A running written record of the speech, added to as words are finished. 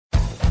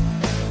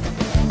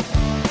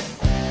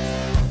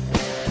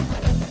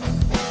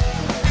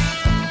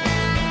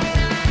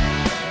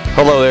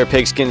Hello there,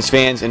 Pigskins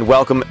fans, and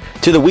welcome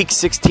to the Week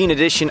 16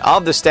 edition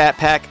of the Stat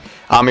Pack.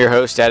 I'm your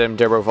host, Adam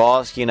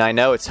Dobrovolsky, and I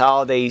know it's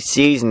holiday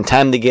season,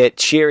 time to get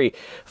cheery.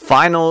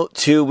 Final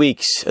 2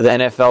 weeks of the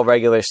NFL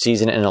regular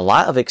season, and a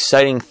lot of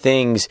exciting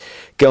things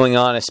going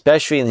on,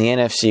 especially in the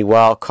NFC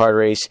wildcard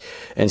race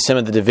and some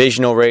of the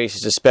divisional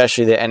races,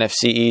 especially the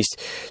NFC East.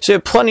 So we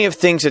have plenty of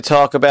things to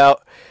talk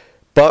about,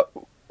 but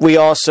we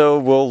also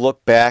will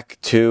look back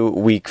to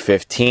Week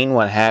 15,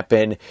 what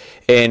happened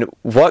in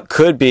what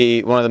could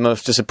be one of the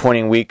most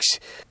disappointing weeks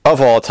of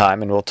all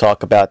time, and we'll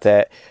talk about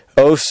that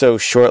so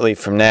shortly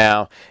from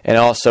now, and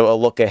also a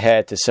look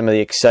ahead to some of the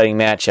exciting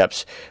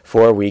matchups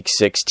for Week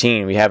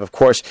 16. We have, of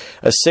course,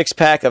 a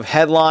six-pack of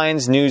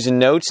headlines, news and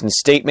notes, and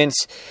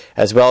statements,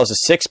 as well as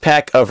a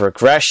six-pack of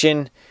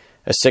regression,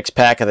 a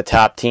six-pack of the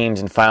top teams,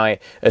 and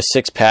finally a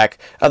six-pack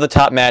of the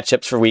top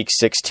matchups for Week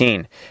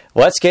 16.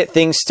 Let's get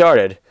things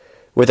started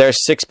with our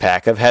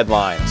six-pack of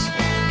headlines.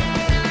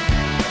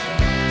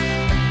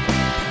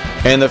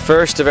 And the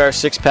first of our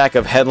six-pack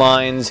of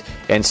headlines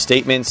and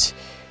statements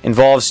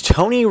involves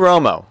Tony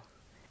Romo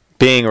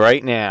being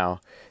right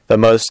now the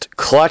most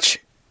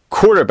clutch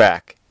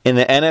quarterback in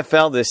the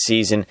NFL this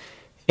season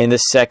in the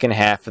second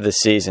half of the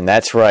season.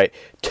 That's right,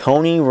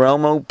 Tony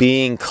Romo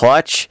being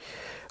clutch.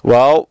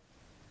 Well,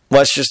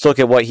 let's just look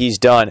at what he's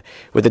done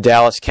with the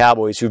Dallas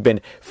Cowboys, who've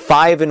been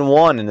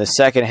 5-1 in the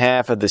second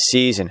half of the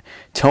season.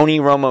 Tony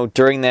Romo,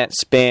 during that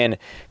span,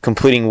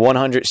 completing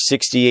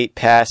 168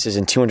 passes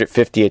and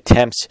 250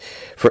 attempts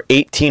for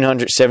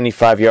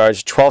 1,875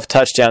 yards, 12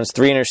 touchdowns,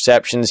 3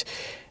 interceptions,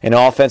 an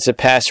offensive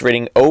passer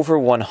rating over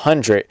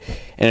 100.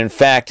 And in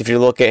fact, if you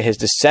look at his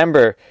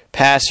December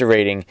passer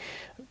rating,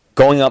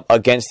 going up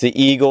against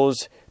the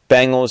Eagles,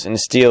 Bengals, and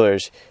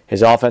Steelers,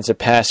 his offensive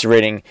passer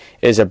rating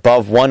is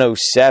above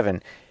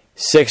 107.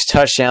 6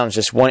 touchdowns,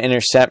 just 1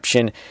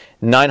 interception,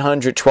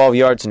 912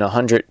 yards and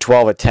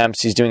 112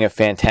 attempts. He's doing a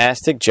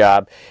fantastic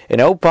job.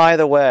 And oh, by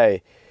the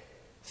way,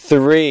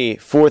 3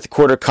 fourth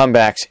quarter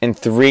comebacks and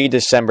 3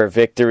 December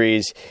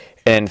victories.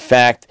 And in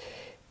fact,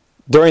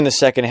 during the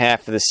second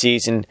half of the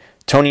season,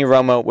 Tony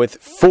Romo with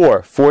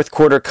 4 fourth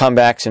quarter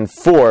comebacks and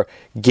 4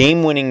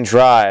 game-winning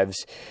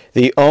drives.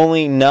 The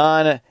only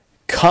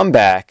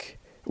non-comeback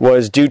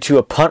was due to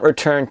a punt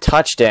return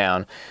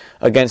touchdown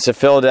against the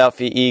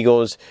Philadelphia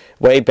Eagles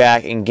way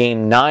back in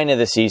Game 9 of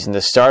the season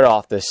to start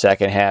off the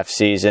second half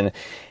season.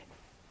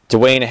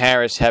 Dwayne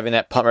Harris having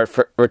that punt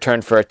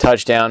return for a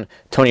touchdown.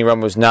 Tony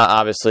Romo was not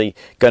obviously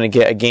going to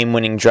get a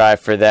game-winning drive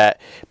for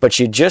that. But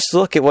you just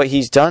look at what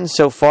he's done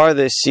so far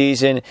this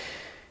season.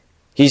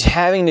 He's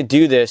having to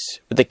do this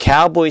with the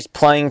Cowboys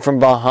playing from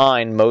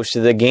behind most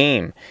of the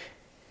game.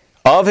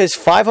 Of his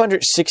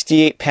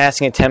 568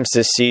 passing attempts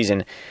this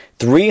season,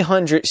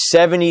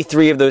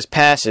 373 of those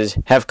passes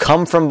have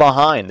come from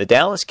behind. The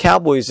Dallas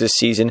Cowboys this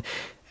season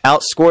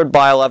outscored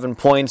by 11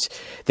 points.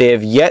 They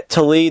have yet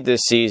to lead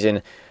this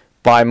season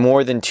by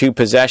more than 2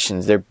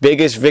 possessions. Their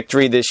biggest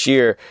victory this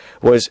year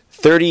was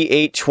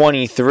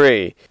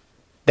 38-23.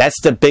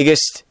 That's the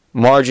biggest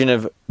margin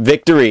of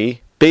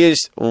victory,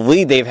 biggest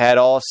lead they've had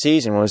all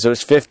season was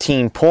those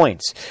 15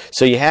 points.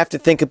 So you have to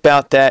think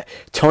about that.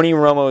 Tony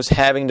Romo's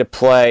having to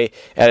play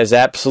at his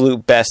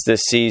absolute best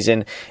this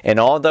season, and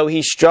although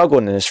he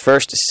struggled in his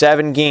first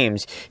 7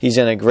 games, he's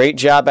done a great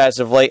job as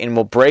of late, and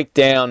will break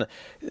down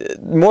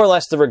more or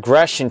less the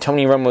regression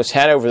Tony Romo's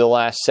had over the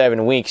last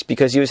 7 weeks,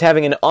 because he was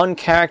having an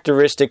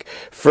uncharacteristic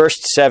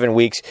first 7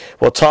 weeks.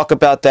 We'll talk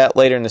about that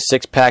later in the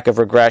six-pack of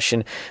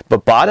regression.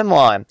 But bottom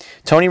line,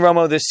 Tony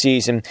Romo this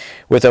season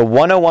with a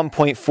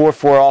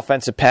 101.44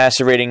 offensive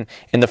passer rating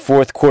in the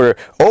fourth quarter.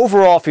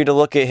 Overall, if you were to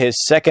look at his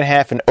second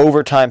half and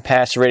overtime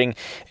passer rating,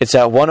 it's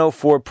at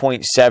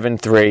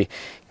 104.73.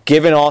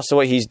 Given also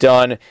what he's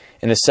done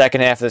in the second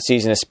half of the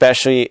season,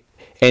 especially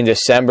in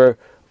December,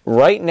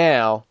 right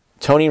now,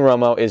 Tony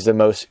Romo is the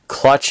most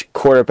clutch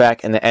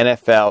quarterback in the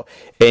NFL.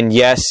 And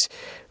yes,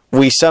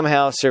 we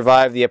somehow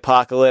survived the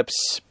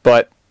apocalypse,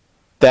 but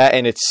that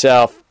in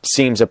itself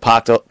seems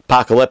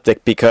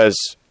apocalyptic,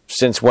 because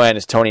since when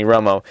is Tony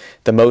Romo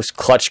the most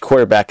clutch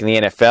quarterback in the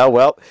NFL?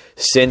 Well,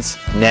 since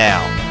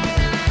now.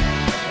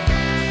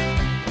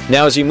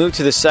 Now, as we move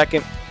to the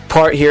second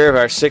part here of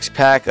our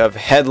six-pack of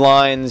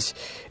headlines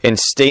and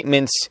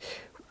statements,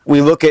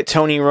 we look at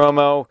Tony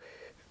Romo.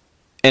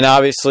 And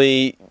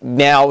obviously,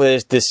 now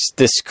there's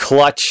this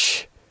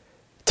clutch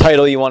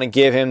title you want to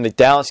give him. The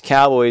Dallas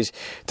Cowboys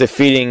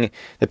defeating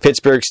the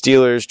Pittsburgh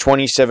Steelers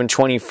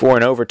 27-24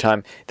 in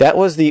overtime. That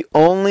was the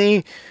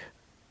only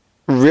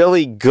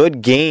really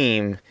good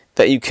game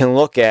that you can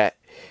look at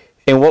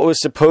in what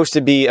was supposed to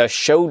be a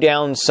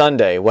showdown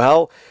Sunday.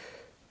 Well,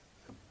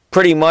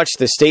 pretty much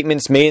the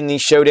statements made in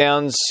these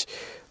showdowns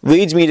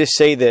leads me to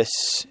say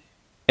this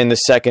in the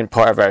second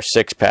part of our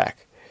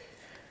six-pack.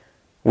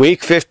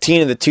 Week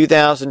 15 of the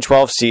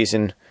 2012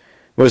 season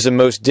was the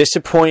most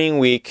disappointing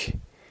week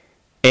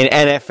in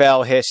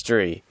NFL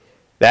history.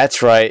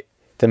 That's right,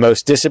 the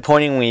most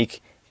disappointing week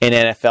in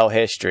NFL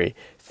history.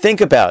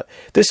 Think about it.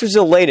 This was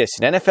the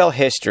latest in NFL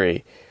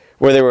history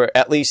where there were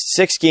at least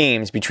 6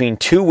 games between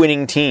 2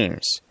 winning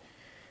teams.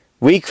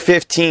 Week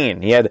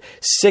 15, he had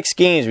 6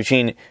 games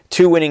between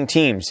 2 winning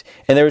teams.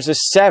 And there was a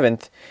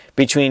 7th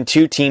between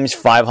 2 teams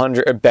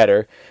 500 or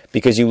better,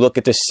 because you look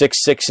at the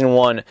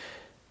 6-1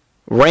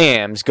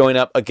 Rams going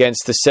up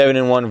against the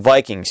 7-1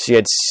 Vikings. So you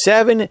had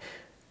 7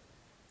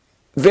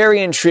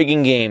 very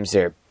intriguing games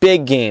there.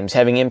 Big games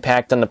having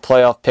impact on the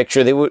playoff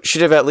picture. They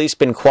should have at least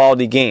been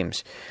quality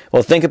games.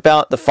 Well, think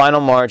about the final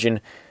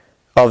margin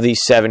of these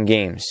 7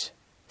 games.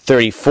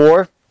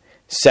 34,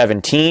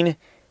 17,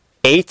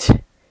 8,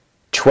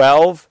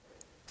 12,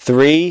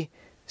 3,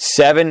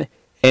 7,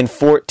 and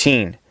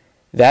 14.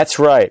 That's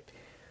right.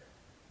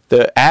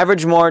 The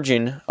average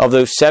margin of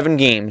those 7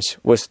 games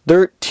was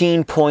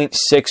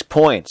 13.6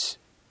 points.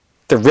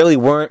 There really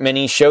weren't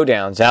many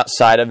showdowns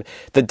outside of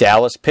the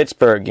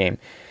Dallas-Pittsburgh game.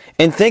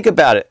 And think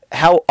about it,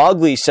 how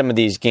ugly some of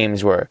these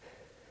games were.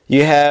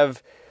 You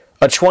have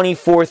a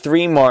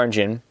 24-3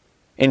 margin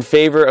in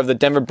favor of the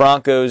Denver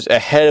Broncos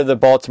ahead of the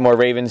Baltimore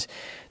Ravens.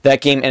 That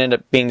game ended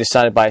up being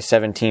decided by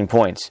 17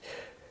 points.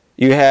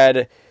 You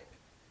had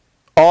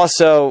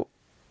also,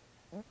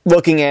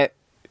 looking at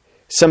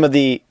some of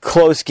the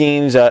close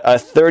games, a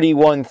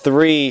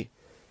 31-3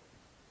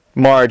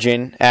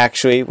 margin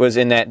actually was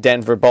in that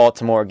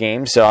Denver-Baltimore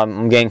game, so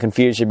I'm getting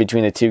confused here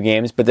between the 2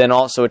 games, but then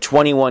also a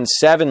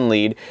 21-7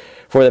 lead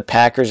for the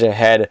Packers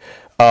ahead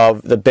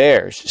of the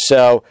Bears.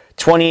 So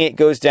 28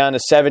 goes down to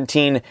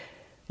 17,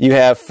 you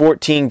have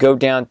 14 go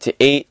down to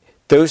 8.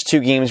 Those 2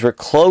 games were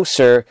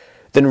closer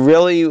than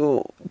really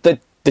the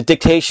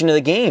dictation of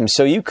the game,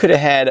 so you could have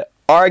had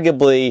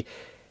arguably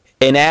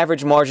an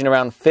average margin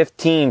around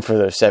 15 for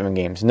those 7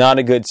 games. Not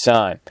a good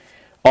sign.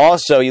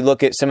 Also, you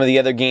look at some of the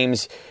other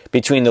games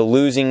between the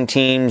losing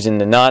teams and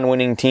the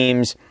non-winning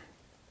teams,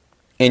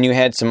 and you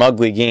had some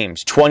ugly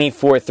games.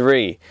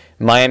 24-3,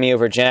 Miami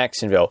over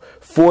Jacksonville.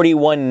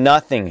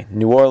 41-0,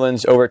 New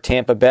Orleans over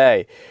Tampa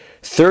Bay.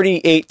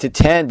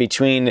 38-10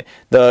 between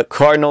the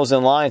Cardinals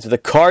and Lions, with the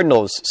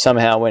Cardinals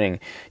somehow winning.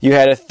 You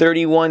had a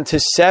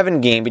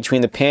 31-7 game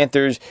between the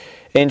Panthers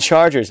and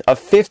Chargers. A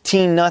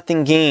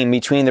 15-0 game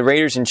between the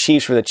Raiders and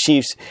Chiefs, where the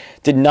Chiefs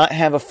did not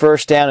have a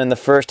first down in the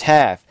first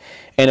half.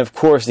 And, of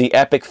course, the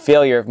epic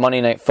failure of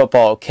Monday Night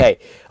Football. Okay,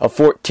 a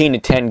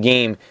 14-10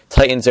 game,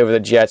 Titans over the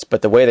Jets,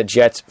 but the way the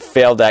Jets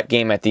failed that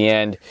game at the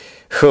end,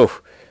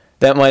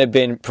 that might have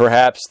been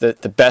perhaps the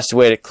best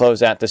way to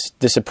close out this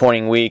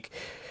disappointing week.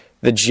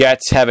 The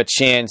Jets have a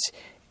chance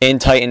in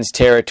Titans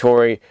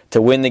territory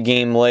to win the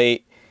game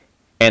late,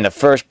 and the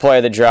first play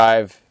of the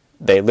drive,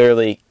 they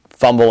literally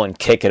fumble and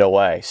kick it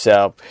away.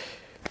 So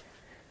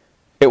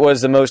it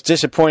was the most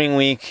disappointing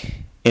week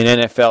in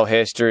NFL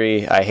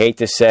history. I hate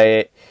to say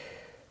it.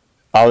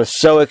 I was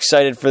so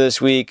excited for this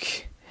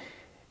week,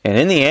 and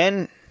in the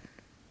end,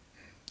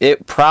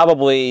 it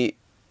probably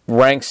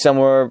ranks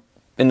somewhere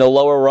in the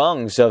lower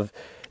rungs of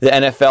the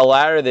NFL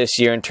ladder this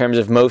year in terms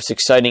of most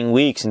exciting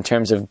weeks, in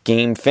terms of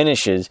game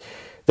finishes.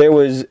 There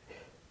was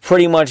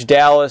pretty much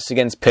Dallas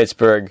against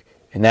Pittsburgh,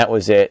 and that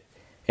was it.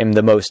 And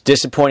the most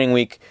disappointing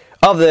week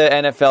of the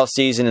NFL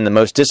season and the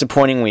most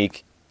disappointing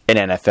week in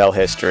NFL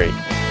history.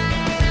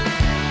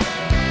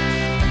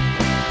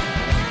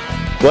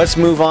 Let's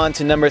move on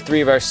to number 3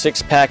 of our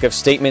 6-pack of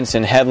statements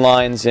and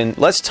headlines, and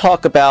let's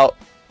talk about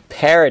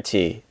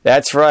parity.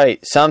 That's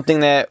right, something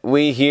that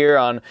we here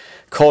on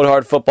Cold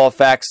Hard Football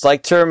Facts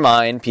like to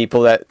remind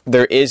people that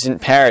there isn't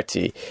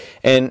parity.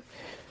 And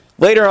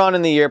later on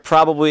in the year,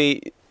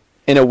 probably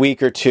in a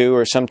week or 2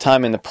 or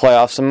sometime in the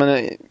playoffs, I'm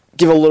going to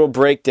give a little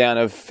breakdown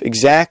of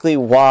exactly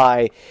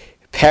why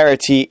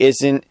parity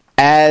isn't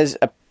as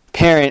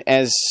apparent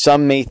as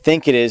some may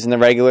think it is in the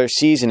regular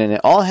season, and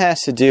it all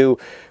has to do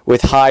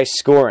with high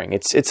scoring.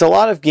 It's a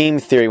lot of game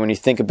theory when you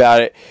think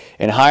about it.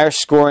 In higher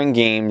scoring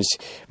games,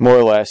 more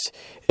or less,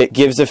 it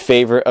gives the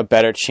favorite a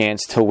better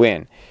chance to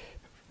win.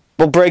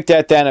 We'll break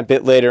that down a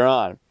bit later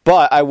on.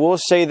 But I will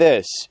say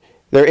this.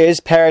 There is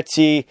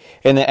parity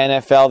in the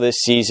NFL this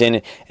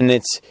season, and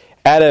it's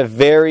at a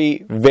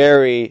very,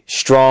 very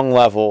strong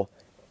level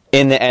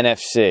in the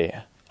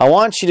NFC. I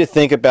want you to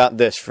think about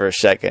this for a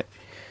second.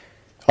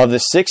 Of the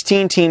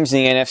 16 teams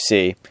in the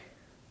NFC,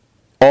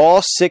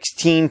 all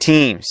 16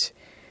 teams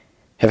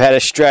have had a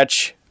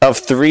stretch of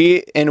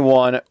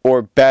 3-1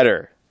 or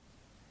better.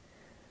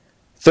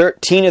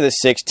 13 of the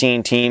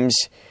 16 teams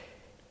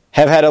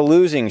have had a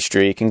losing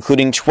streak,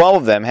 including 12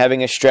 of them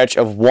having a stretch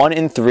of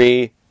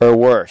 1-3 or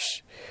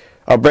worse.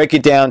 I'll break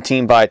it down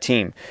team by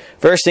team.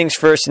 First things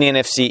first in the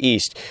NFC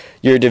East.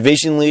 Your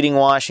division-leading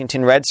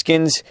Washington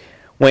Redskins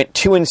went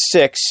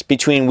 2-6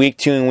 between Week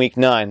 2 and Week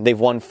 9. They've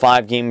won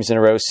 5 games in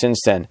a row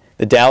since then.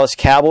 The Dallas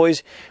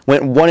Cowboys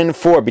went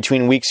 1-4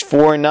 between Weeks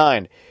 4 and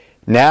 9.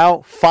 Now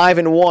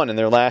 5-1 in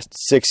their last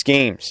 6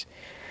 games.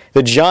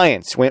 The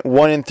Giants went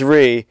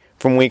 1-3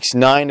 from Weeks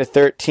 9 to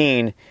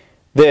 13.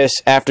 This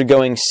after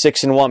going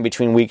 6-1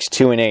 between Weeks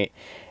 2 and 8.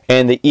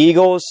 And the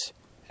Eagles,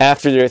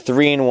 after their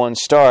 3-1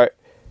 start,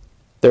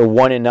 they're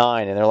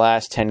 1-9 in their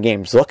last 10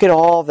 games. Look at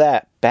all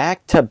that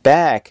back to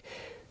back.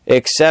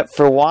 Except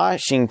for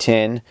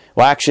Washington.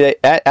 Well, actually,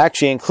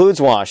 that includes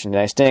Washington.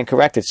 I stand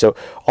corrected. So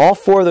all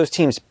 4 of those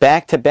teams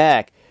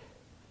back-to-back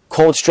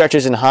cold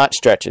stretches and hot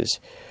stretches.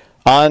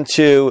 On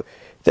to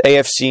the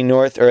AFC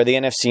North, or the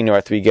NFC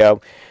North we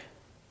go.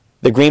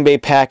 The Green Bay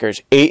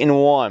Packers,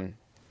 8-1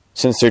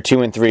 since their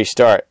 2-3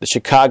 start. The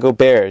Chicago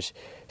Bears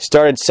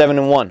started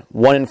 7-1,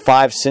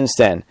 1-5 since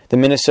then. The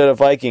Minnesota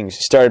Vikings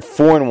started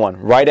 4-1.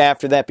 Right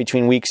after that,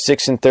 between weeks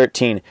 6 and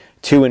 13,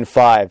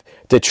 2-5.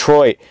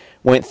 Detroit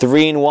went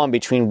 3-1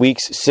 between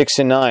weeks 6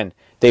 and 9.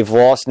 They've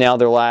lost now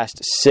their last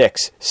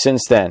 6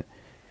 since then.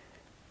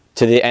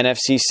 To the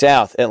NFC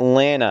South,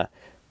 Atlanta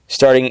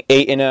starting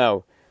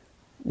 8-0,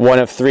 one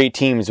of 3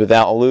 teams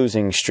without a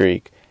losing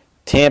streak.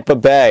 Tampa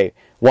Bay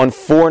won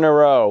 4 in a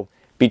row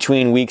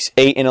between weeks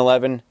 8 and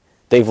 11.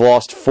 They've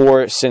lost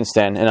 4 since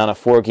then and on a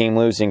 4-game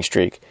losing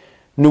streak.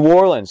 New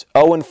Orleans,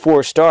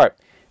 0-4 start.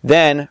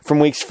 Then, from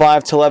weeks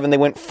 5 to 11, they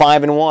went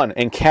 5-1.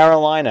 And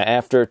Carolina,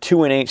 after a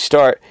 2-8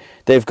 start,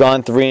 they've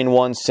gone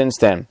 3-1 since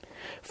then.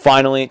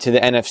 Finally, to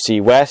the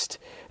NFC West,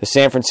 the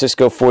San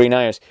Francisco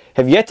 49ers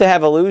have yet to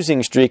have a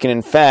losing streak. And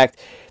in fact,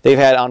 they've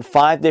had on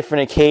 5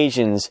 different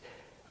occasions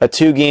a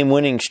 2-game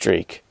winning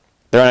streak.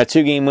 They're on a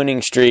 2-game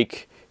winning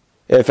streak.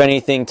 If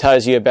anything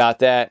tells you about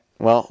that,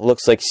 well,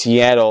 looks like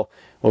Seattle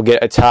will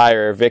get a tie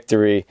or a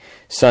victory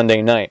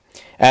Sunday night.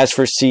 As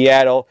for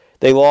Seattle,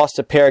 they lost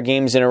a pair of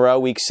games in a row,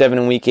 week 7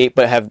 and week 8,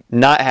 but have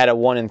not had a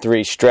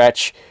 1-3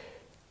 stretch.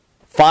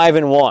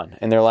 5-1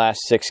 in their last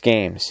 6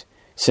 games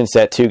since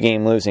that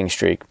 2-game losing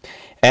streak.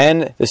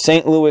 And the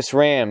St. Louis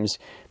Rams,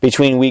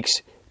 between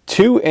weeks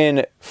 2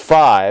 and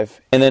 5,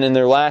 and then in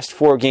their last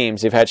 4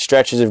 games, they've had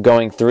stretches of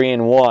going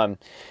 3-1.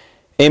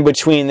 In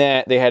between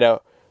that, they had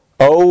a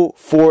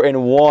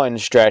 0-4-1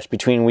 stretch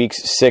between weeks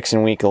 6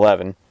 and week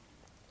 11.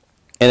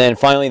 And then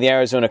finally, the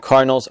Arizona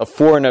Cardinals, a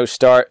 4-0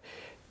 start.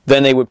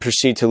 Then they would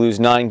proceed to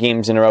lose 9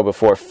 games in a row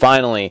before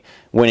finally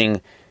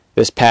winning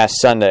this past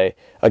Sunday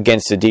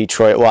against the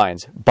Detroit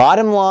Lions.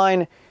 Bottom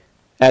line,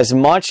 as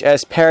much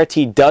as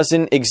parity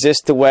doesn't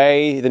exist the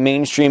way the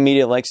mainstream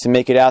media likes to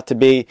make it out to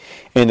be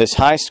in this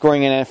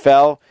high-scoring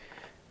NFL,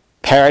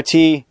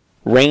 parity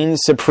reigns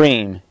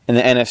supreme in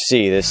the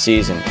NFC this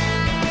season.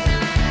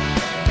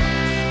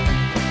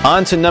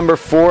 On to number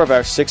 4 of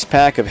our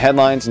 6-pack of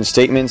headlines and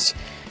statements.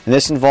 And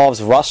this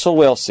involves Russell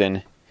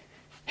Wilson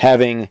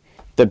having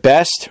the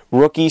best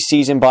rookie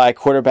season by a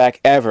quarterback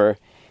ever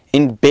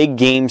in big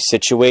game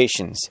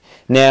situations.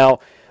 Now,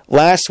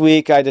 last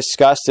week I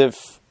discussed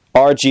if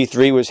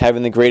RG3 was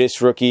having the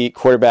greatest rookie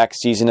quarterback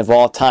season of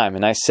all time.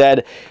 And I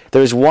said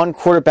there's one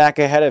quarterback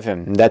ahead of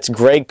him, and that's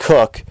Greg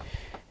Cook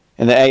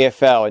in the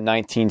AFL in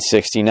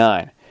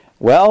 1969.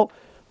 Well,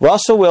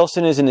 Russell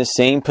Wilson is in the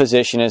same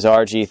position as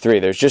RG3.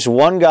 There's just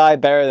one guy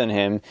better than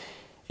him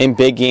in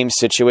big game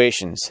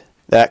situations.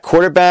 That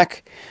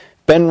quarterback,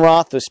 Ben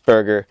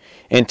Roethlisberger,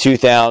 in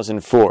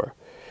 2004.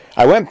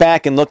 I went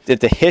back and looked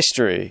at the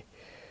history,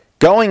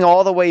 going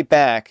all the way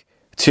back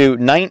to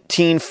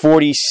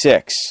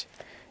 1946,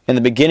 in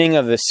the beginning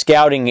of the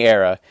scouting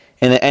era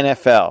in the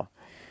NFL.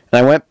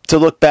 And I went to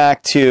look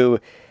back to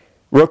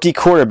rookie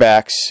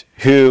quarterbacks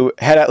who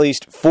had at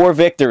least 4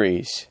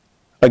 victories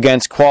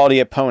against quality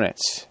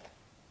opponents.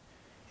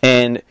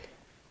 And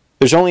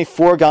there's only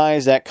 4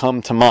 guys that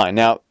come to mind.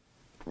 Now,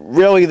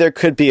 really, there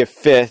could be a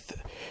 5th.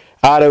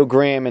 Otto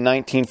Graham in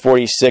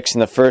 1946 in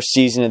the first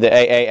season of the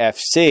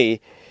AAFC.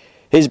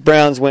 His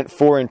Browns went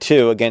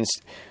 4-2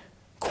 against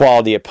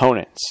quality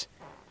opponents.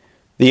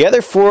 The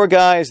other 4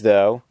 guys,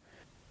 though,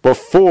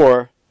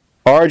 before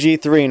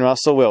RG3 and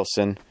Russell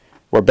Wilson,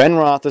 were Ben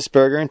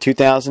Roethlisberger in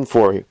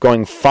 2004,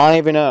 going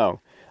 5-0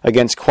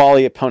 against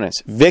quality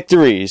opponents.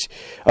 Victories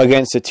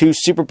against the 2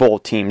 Super Bowl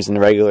teams in the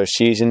regular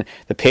season,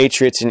 the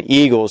Patriots and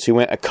Eagles, who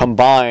went a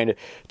combined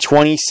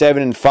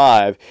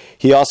 27-5.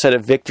 He also had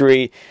a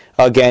victory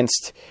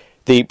against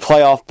the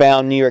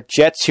playoff-bound New York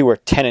Jets, who were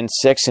 10-6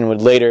 and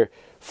would later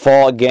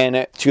fall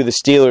again to the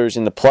Steelers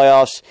in the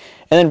playoffs.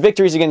 And then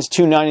victories against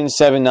 2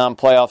 9-7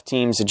 non-playoff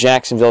teams, the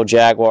Jacksonville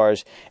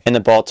Jaguars and the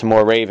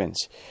Baltimore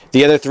Ravens.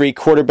 The other 3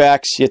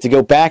 quarterbacks, you have to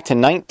go back to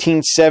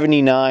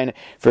 1979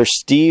 for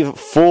Steve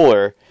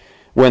Fuller,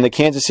 when the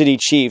Kansas City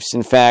Chiefs,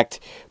 in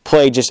fact,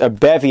 played just a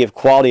bevy of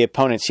quality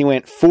opponents. He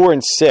went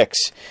 4-6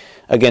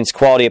 against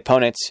quality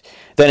opponents.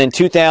 Then in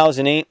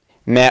 2008,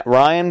 Matt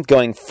Ryan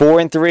going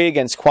 4-3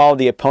 against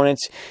quality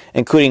opponents,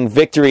 including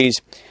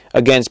victories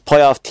against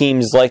playoff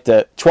teams like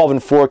the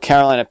 12-4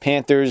 Carolina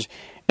Panthers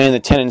and the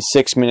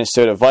 10-6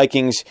 Minnesota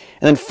Vikings.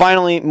 And then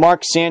finally,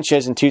 Mark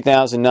Sanchez in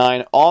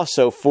 2009,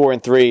 also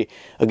 4-3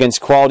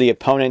 against quality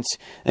opponents,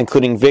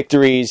 including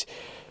victories,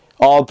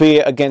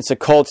 albeit against a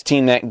Colts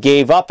team that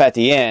gave up at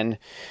the end,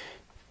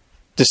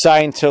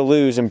 deciding to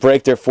lose and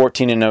break their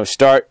 14-0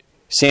 start.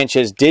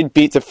 Sanchez did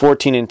beat the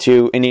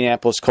 14-2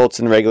 Indianapolis Colts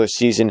in the regular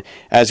season,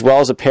 as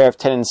well as a pair of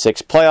 10-6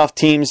 playoff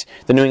teams,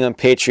 the New England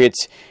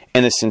Patriots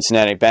and the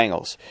Cincinnati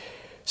Bengals.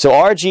 So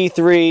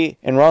RG3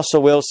 and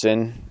Russell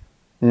Wilson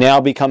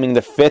now becoming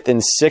the 5th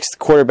and 6th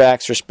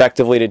quarterbacks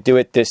respectively to do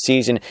it this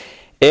season,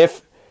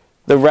 if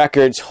the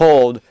records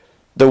hold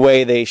the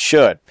way they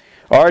should.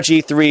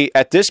 RG3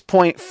 at this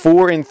point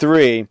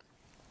 4-3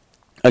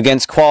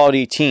 against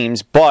quality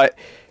teams, but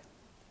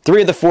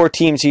 3 of the 4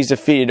 teams he's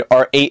defeated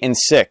are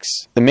 8-6.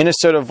 The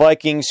Minnesota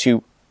Vikings,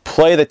 who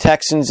play the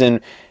Texans and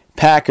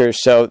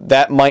Packers, so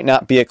that might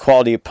not be a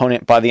quality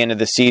opponent by the end of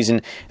the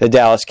season. The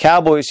Dallas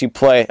Cowboys, who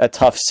play a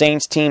tough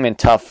Saints team and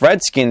tough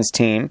Redskins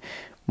team,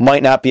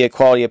 might not be a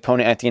quality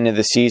opponent at the end of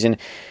the season.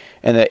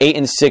 And the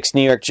 8-6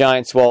 New York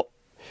Giants, well,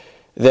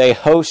 they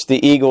host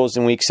the Eagles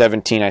in Week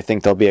 17. I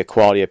think they'll be a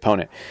quality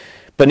opponent.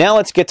 But now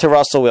let's get to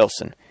Russell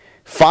Wilson.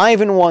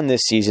 5-1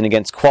 this season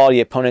against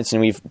quality opponents, and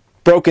we've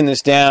broken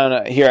this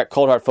down here at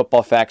Cold Hard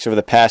Football Facts over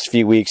the past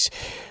few weeks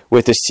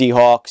with the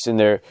Seahawks and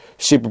their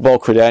Super Bowl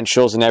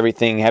credentials and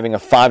everything, having a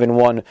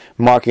 5-1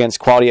 mark against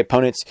quality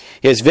opponents.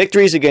 He has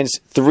victories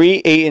against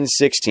 3 8-6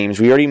 teams.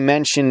 We already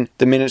mentioned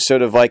the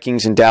Minnesota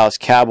Vikings and Dallas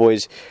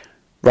Cowboys.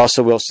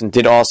 Russell Wilson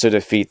did also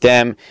defeat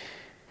them.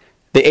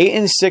 The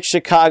 8-6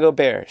 Chicago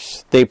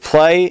Bears, they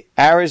play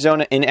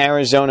Arizona in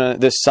Arizona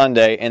this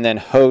Sunday and then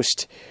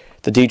host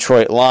the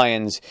Detroit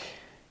Lions.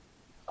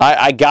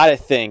 I got to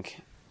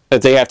think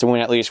that they have to win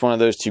at least one of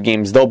those 2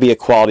 games. They'll be a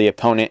quality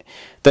opponent.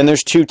 Then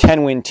there's 2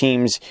 10-win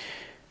teams,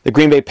 the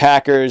Green Bay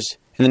Packers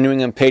and the New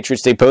England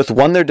Patriots. They both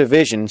won their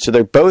division, so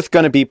they're both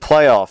going to be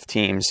playoff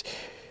teams.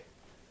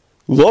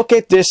 Look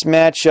at this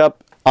matchup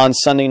on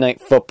Sunday Night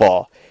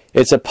Football.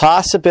 It's a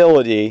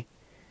possibility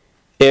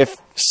if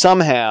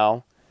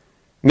somehow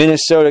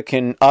Minnesota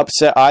can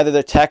upset either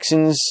the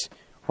Texans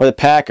or the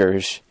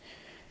Packers,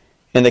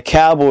 and the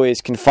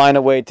Cowboys can find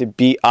a way to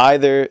beat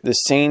either the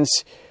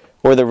Saints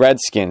or the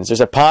Redskins. There's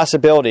a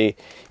possibility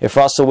if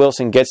Russell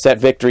Wilson gets that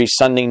victory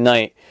Sunday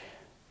night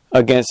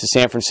against the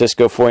San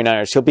Francisco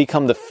 49ers, he'll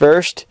become the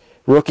first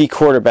rookie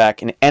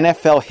quarterback in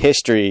NFL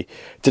history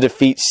to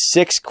defeat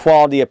 6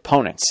 quality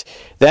opponents.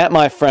 That,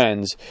 my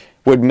friends,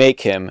 would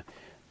make him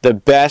the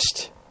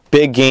best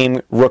big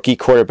game rookie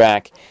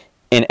quarterback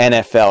in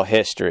NFL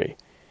history.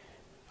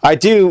 I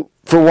do,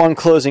 for one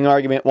closing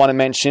argument, want to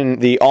mention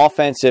the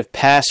offensive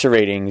passer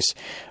ratings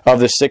of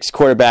the 6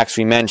 quarterbacks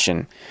we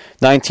mentioned.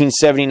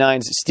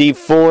 1979's Steve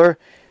Fuller,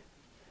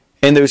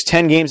 in those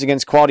 10 games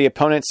against quality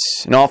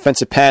opponents, an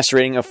offensive passer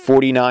rating of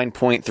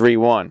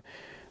 49.31.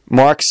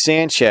 Mark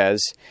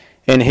Sanchez,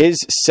 in his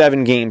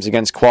 7 games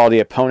against quality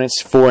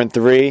opponents,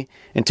 4-3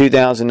 in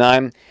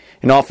 2009,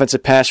 an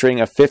offensive passer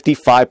rating of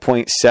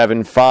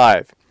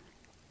 55.75.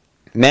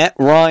 Matt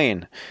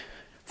Ryan,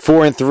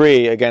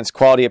 4-3 against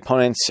quality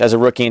opponents as a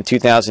rookie in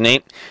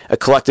 2008, a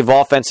collective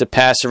offensive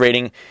passer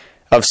rating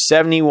of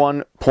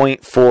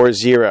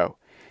 71.40.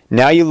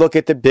 Now you look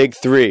at the big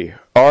 3.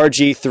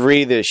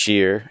 RG3 this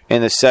year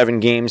in the 7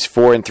 games,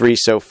 4-3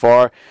 so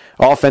far,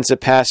 offensive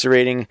passer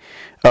rating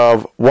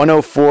of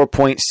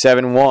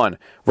 104.71.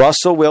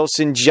 Russell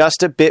Wilson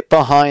just a bit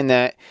behind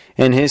that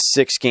in his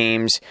 6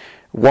 games,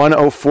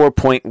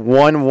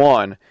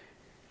 104.11.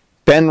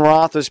 Ben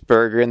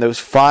Roethlisberger in those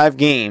 5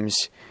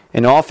 games,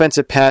 an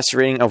offensive passer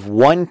rating of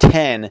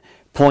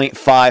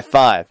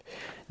 110.55.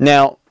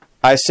 Now,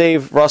 I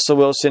save Russell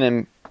Wilson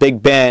and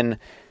Big Ben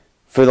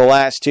for the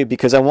last 2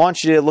 because I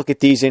want you to look at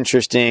these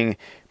interesting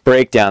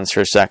breakdowns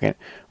for a second.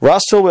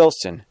 Russell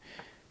Wilson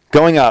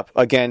going up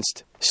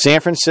against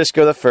San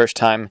Francisco the first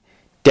time,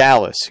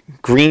 Dallas,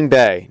 Green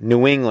Bay,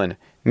 New England,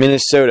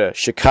 Minnesota,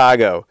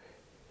 Chicago,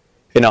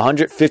 in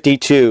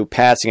 152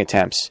 passing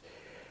attempts.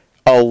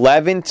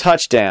 11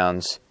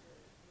 touchdowns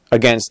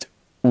against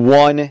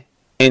 1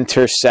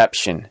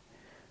 interception.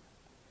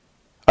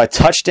 A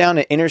touchdown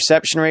to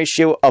interception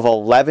ratio of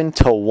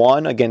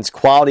 11-1 against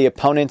quality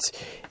opponents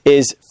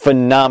is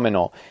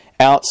phenomenal.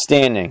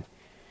 Outstanding.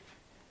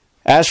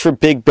 As for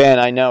Big Ben,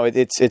 I know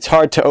it's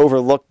hard to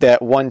overlook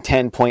that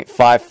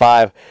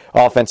 110.55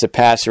 offensive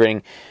passer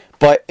rating,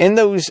 but in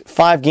those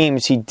 5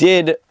 games he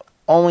did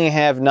only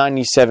have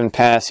 97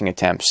 passing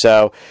attempts.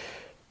 So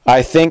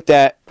I think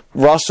that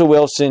Russell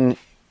Wilson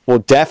will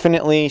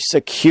definitely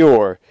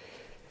secure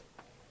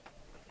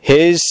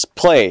his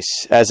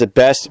place as the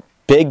best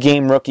big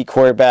game rookie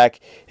quarterback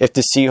if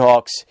the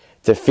Seahawks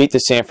defeat the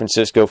San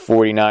Francisco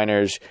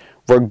 49ers,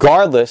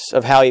 regardless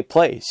of how he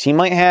plays. He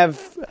might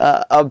have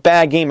a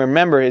bad game.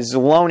 Remember, his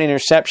lone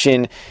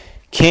interception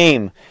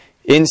came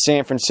in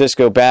San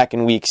Francisco back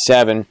in Week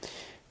 7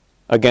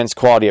 against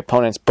quality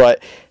opponents,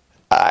 but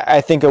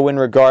I think a win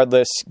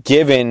regardless,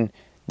 given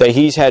that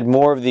he's had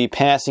more of the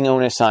passing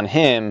onus on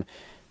him.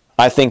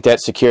 I think that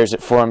secures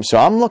it for him. So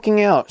I'm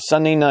looking out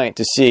Sunday night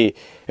to see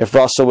if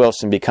Russell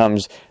Wilson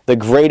becomes the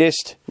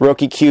greatest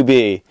rookie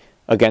QB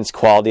against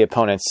quality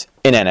opponents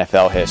in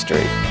NFL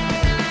history.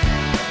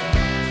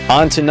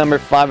 On to number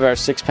 5 of our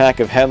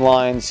 6-pack of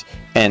headlines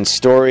and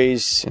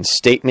stories and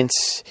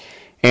statements.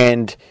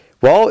 And,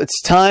 well,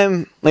 it's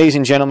time, ladies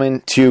and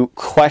gentlemen, to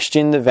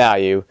question the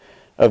value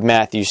of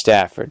Matthew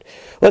Stafford.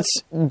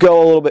 Let's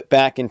go a little bit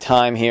back in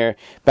time here,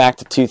 back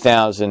to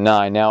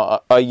 2009.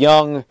 Now, a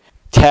young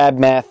Tab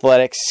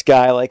Mathletics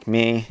guy like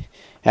me,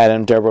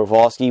 Adam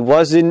Dobrovolsky,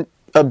 wasn't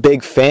a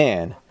big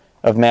fan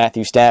of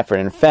Matthew Stafford.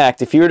 In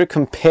fact, if you were to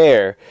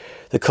compare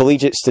the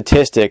collegiate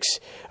statistics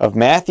of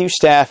Matthew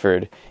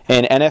Stafford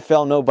and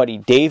NFL nobody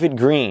David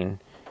Green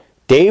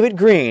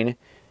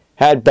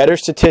had better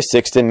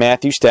statistics than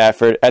Matthew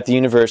Stafford at the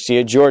University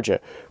of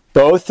Georgia.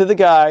 Both of the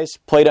guys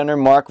played under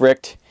Mark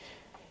Richt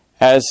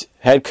as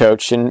head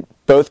coach, and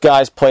both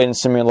guys played in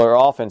similar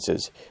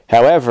offenses.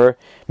 However,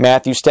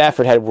 Matthew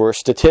Stafford had worse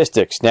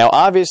statistics. Now,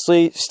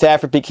 obviously,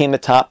 Stafford became the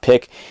top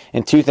pick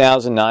in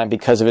 2009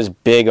 because of his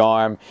big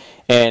arm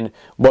and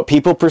what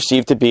people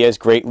perceived to be as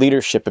great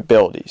leadership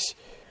abilities.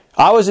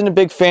 I wasn't a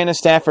big fan of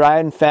Stafford. I,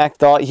 in fact,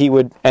 thought he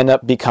would end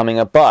up becoming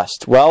a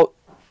bust. Well,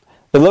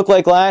 it looked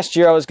like last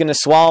year I was going to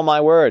swallow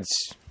my words.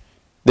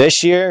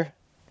 This year,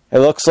 it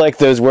looks like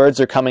those words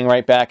are coming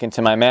right back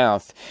into my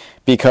mouth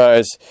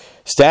because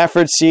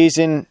Stafford's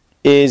season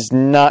is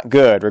not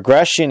good.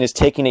 Regression is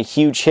taking a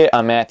huge hit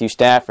on Matthew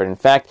Stafford. In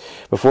fact,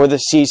 before the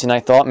season, I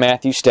thought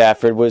Matthew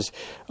Stafford was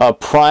a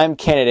prime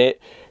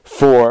candidate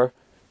for,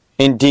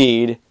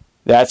 indeed,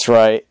 that's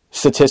right,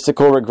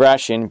 statistical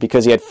regression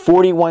because he had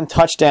 41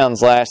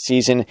 touchdowns last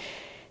season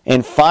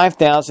and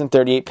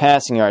 5,038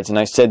 passing yards. And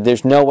I said,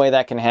 there's no way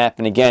that can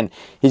happen again.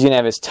 He's going to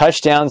have his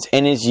touchdowns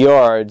and his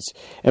yards,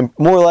 and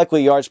more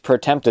likely yards per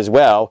attempt as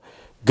well,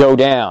 go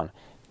down,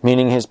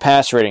 meaning his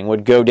pass rating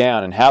would go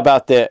down. And how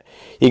about that?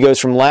 He goes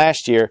from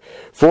last year,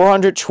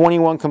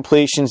 421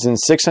 completions and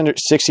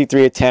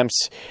 663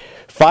 attempts,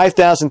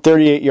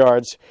 5,038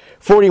 yards,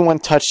 41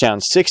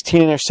 touchdowns,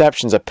 16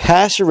 interceptions, a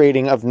passer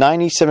rating of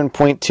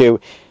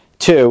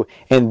 97.22,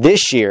 and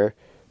this year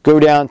go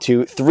down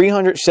to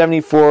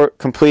 374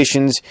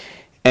 completions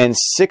and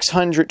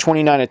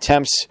 629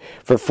 attempts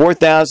for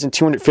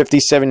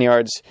 4,257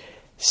 yards,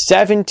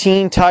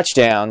 17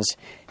 touchdowns,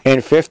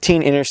 and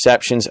 15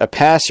 interceptions, a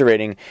passer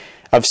rating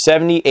of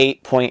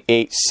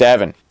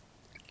 78.87.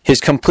 His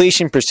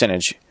completion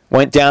percentage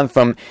went down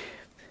from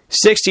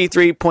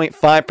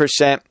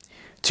 63.5%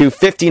 to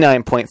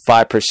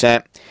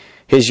 59.5%.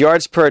 His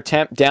yards per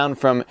attempt down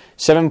from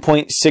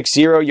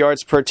 7.60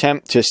 yards per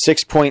attempt to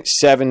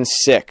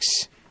 6.76.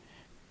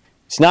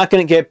 It's not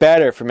going to get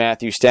better for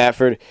Matthew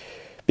Stafford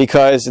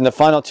because in the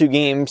final two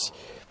games,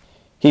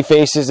 he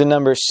faces the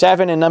number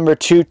 7 and number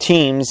 2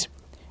 teams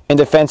in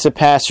defensive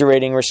passer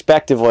rating,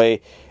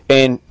 respectively.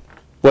 And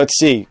let's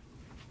see,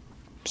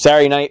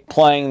 Saturday night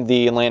playing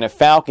the Atlanta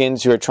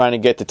Falcons, who are trying to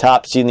get the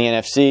top seed in the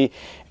NFC.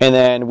 And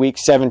then week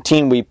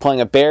 17, we'll be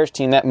playing a Bears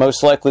team that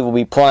most likely will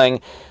be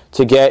playing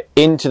to get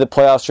into the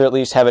playoffs or at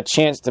least have a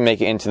chance to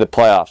make it into the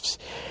playoffs.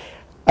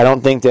 I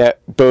don't think that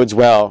bodes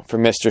well for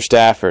Mr.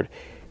 Stafford.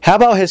 How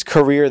about his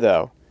career,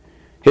 though?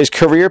 His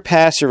career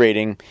passer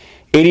rating,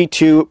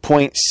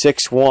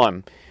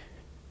 82.61.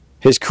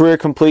 His career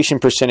completion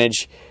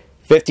percentage,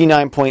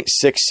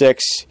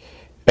 59.66,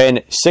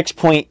 and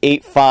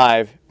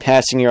 6.85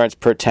 passing yards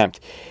per attempt.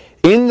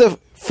 In the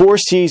 4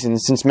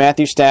 seasons since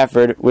Matthew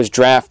Stafford was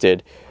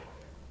drafted,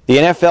 the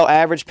NFL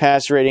average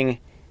passer rating,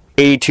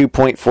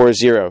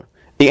 82.40.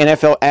 The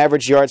NFL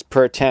average yards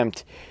per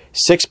attempt,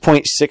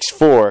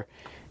 6.64.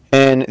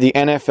 And the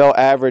NFL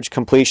average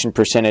completion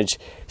percentage,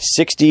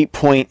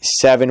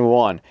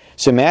 60.71.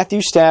 So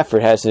Matthew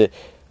Stafford has an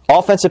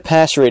offensive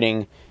pass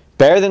rating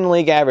better than the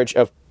league average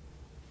of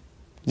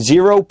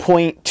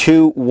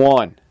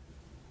 0.21.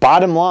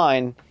 Bottom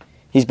line,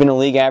 he's been a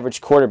league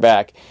average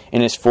quarterback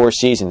in his 4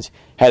 seasons.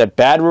 Had a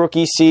bad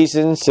rookie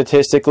season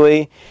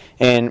statistically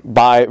and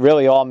by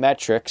really all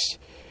metrics.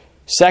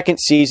 Second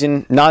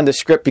season,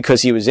 nondescript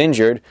because he was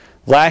injured.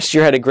 Last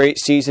year had a great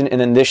season,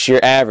 and then this year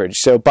average.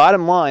 So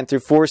bottom line,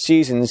 through 4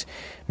 seasons,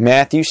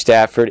 Matthew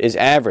Stafford is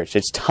average.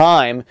 It's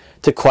time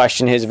to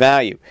question his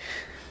value.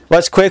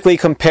 Let's quickly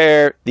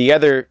compare the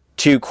other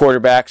 2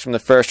 quarterbacks from the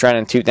first round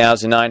in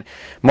 2009.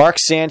 Mark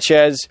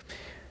Sanchez,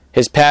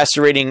 his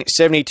passer rating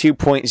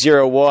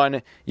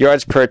 72.01,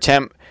 yards per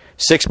attempt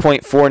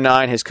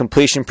 6.49, his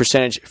completion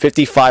percentage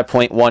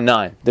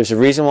 55.19. There's a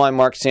reason why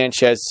Mark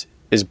Sanchez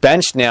is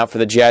benched now for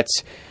the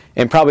Jets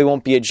and probably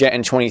won't be a Jet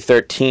in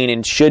 2013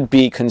 and should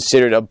be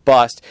considered a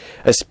bust,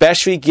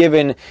 especially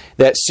given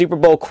that Super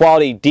Bowl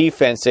quality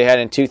defense they had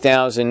in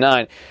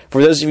 2009.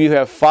 For those of you who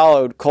have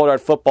followed Cold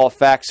Hard Football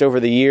Facts over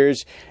the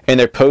years and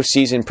their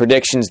postseason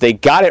predictions, they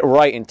got it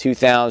right in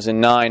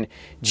 2009.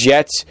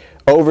 Jets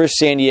over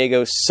San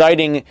Diego,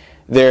 citing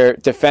their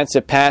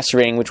defensive pass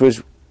rating, which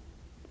was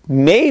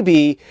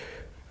maybe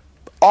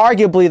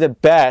arguably the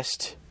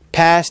best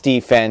pass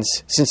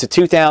defense since the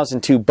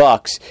 2002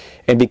 Bucs,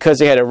 and because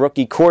they had a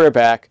rookie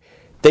quarterback,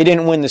 they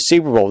didn't win the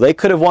Super Bowl. They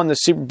could have won the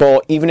Super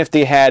Bowl even if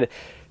they had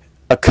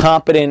a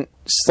competent,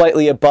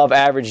 slightly above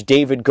average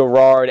David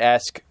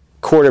Garrard-esque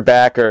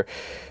quarterback, or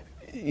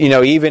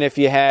even if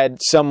you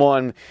had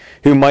someone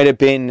who might have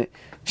been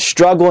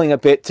struggling a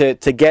bit to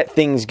get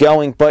things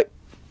going, but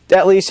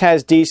at least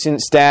has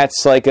decent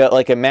stats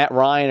like a Matt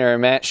Ryan or a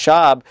Matt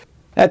Schaub.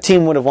 That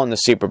team would have won the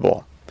Super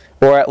Bowl,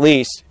 or at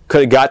least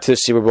could have got to the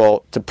Super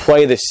Bowl to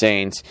play the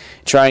Saints,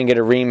 try and get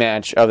a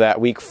rematch of that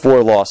Week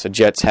 4 loss the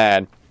Jets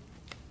had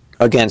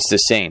against the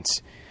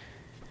Saints.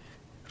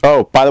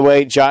 Oh, by the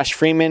way, Josh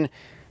Freeman,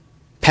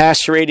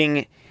 pass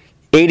rating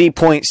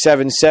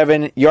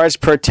 80.77, yards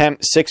per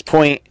attempt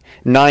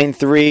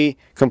 6.93,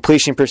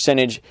 completion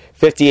percentage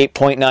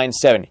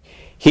 58.97.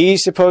 He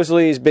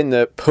supposedly has been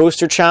the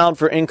poster child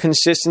for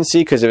inconsistency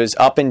because of his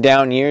up and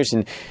down years.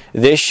 And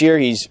this year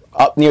he's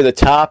up near the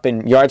top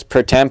in yards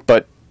per attempt,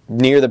 but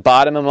near the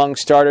bottom among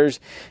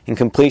starters in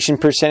completion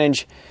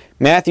percentage.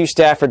 Matthew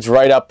Stafford's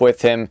right up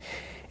with him.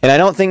 And I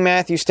don't think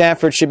Matthew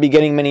Stafford should be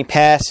getting many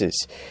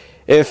passes.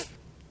 If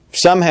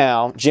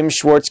somehow Jim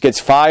Schwartz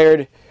gets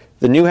fired,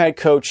 the new head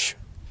coach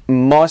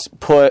must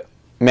put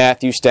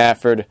Matthew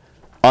Stafford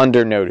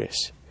under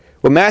notice.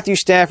 What Matthew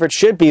Stafford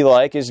should be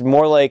like is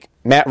more like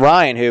Matt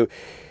Ryan, who,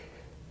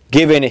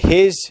 given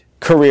his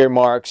career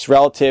marks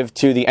relative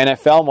to the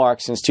NFL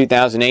marks since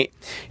 2008,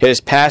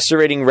 his passer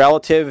rating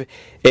relative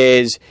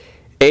is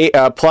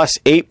plus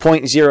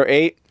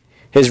 8.08,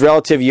 his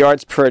relative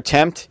yards per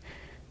attempt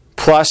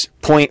plus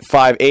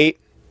 0.58,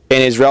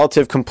 and his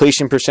relative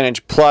completion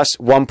percentage plus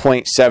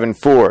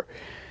 1.74.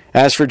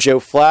 As for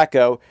Joe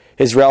Flacco,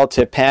 his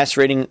relative pass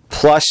rating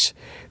plus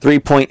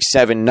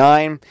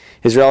 3.79,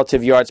 his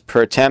relative yards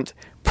per attempt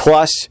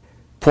plus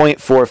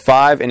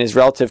 0.45, and his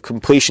relative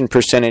completion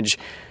percentage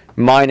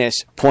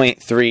minus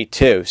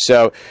 0.32.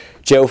 So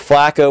Joe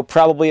Flacco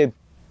probably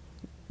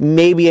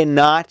maybe a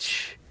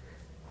notch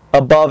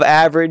above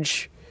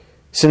average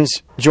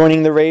since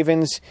joining the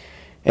Ravens.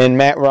 And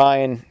Matt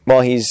Ryan, well,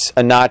 he's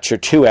a notch or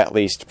two at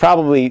least,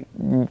 probably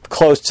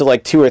close to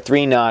like 2 or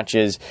 3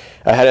 notches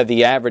ahead of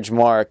the average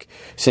mark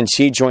since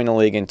he joined the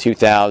league in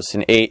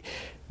 2008.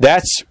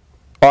 That's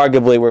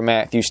arguably where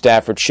Matthew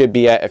Stafford should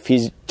be at if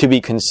he's to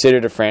be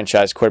considered a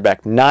franchise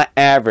quarterback, not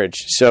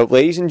average. So,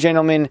 ladies and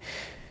gentlemen,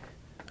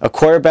 a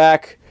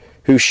quarterback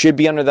who should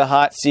be under the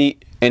hot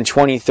seat in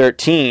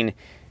 2013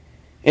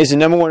 is the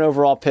number 1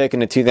 overall pick in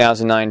the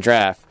 2009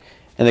 draft.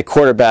 And the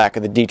quarterback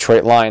of the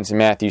Detroit Lions and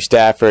Matthew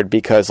Stafford,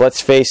 because let's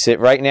face it,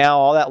 right now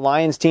all that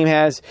Lions team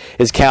has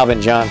is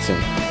Calvin Johnson.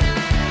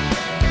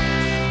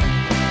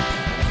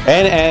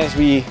 And as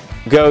we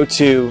go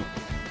to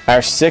our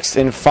 6th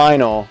and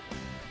final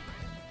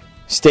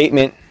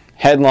statement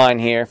headline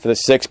here for the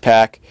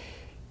 6-pack,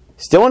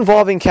 still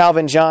involving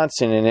Calvin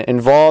Johnson, and it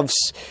involves,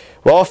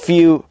 well, a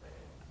few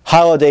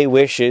holiday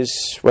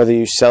wishes, whether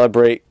you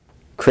celebrate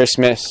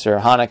Christmas or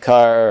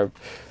Hanukkah or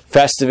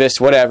Festivus,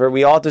 whatever.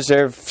 We all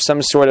deserve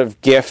some sort of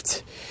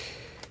gift.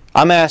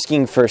 I'm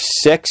asking for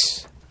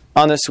 6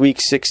 on this week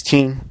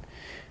 16.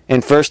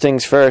 And first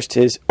things first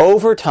is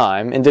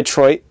overtime in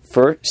Detroit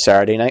for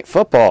Saturday Night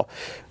Football.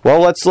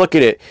 Well, let's look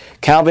at it.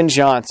 Calvin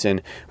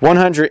Johnson,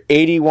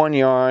 181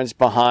 yards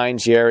behind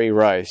Jerry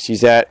Rice.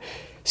 He's at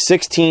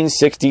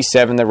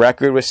 1667. The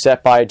record was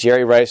set by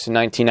Jerry Rice in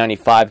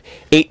 1995,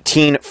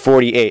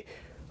 1848.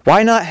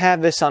 Why not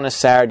have this on a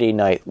Saturday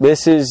night?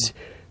 This is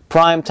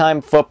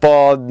primetime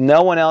football.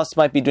 No one else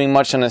might be doing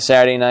much on a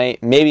Saturday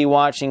night. Maybe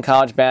watching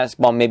college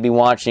basketball, maybe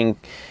watching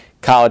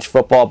college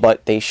football,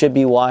 but they should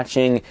be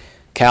watching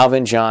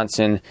Calvin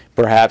Johnson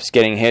perhaps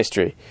getting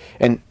history.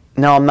 And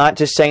no, I'm not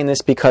just saying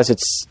this because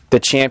it's the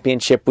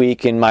championship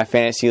week in my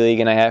fantasy league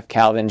and I have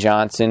Calvin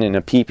Johnson in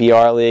a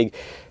PPR league.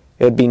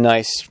 It would be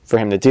nice for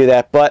him to do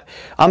that. But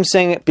I'm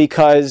saying it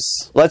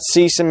because let's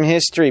see some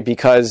history,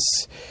 because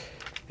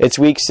it's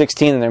week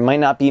 16 and there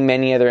might not be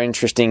many other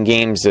interesting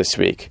games this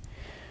week.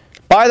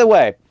 By the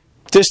way,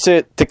 just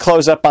to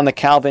close up on the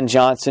Calvin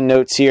Johnson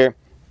notes here,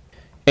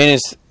 in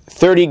his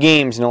 30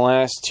 games in the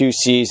last 2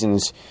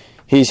 seasons,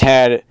 he's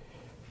had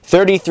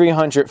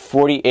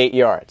 3,348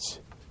 yards.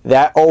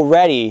 That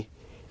already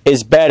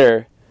is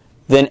better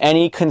than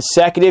any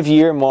consecutive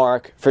year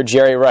mark for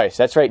Jerry Rice.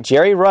 That's right,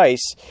 Jerry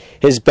Rice,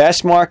 his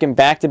best mark in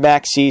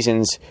back-to-back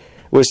seasons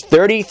was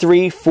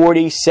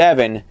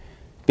 3,347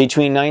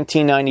 between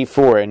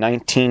 1994 and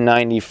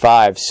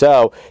 1995.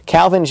 So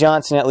Calvin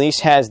Johnson at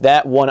least has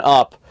that one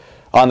up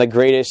on the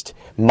greatest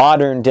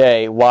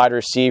modern-day wide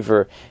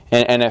receiver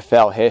in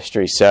NFL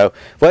history. So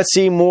let's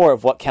see more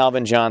of what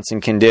Calvin Johnson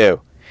can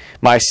do.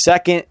 My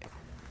second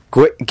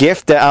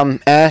gift that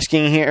I'm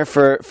asking here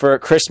for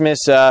Christmas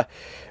or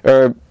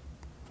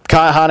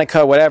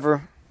Hanukkah,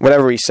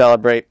 whatever we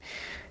celebrate,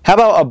 how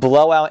about a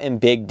blowout in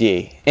Big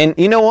D? And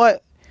you know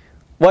what?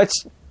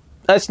 Let's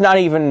not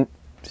even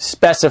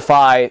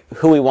specify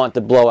who we want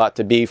the blowout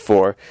to be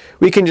for.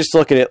 We can just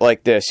look at it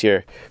like this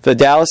here. For the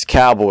Dallas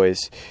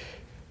Cowboys,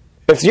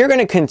 if you're going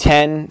to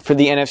contend for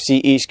the NFC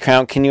East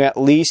crown, can you at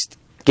least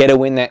get a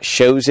win that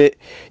shows it?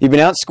 You've been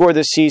outscored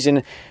this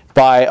season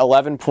by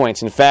 11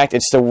 points. In fact,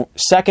 it's the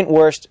second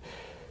worst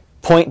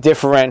point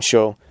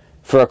differential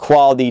for a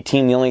quality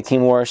team. The only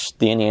team worse,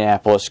 the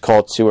Indianapolis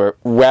Colts, who are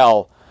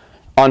well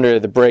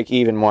under the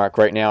break-even mark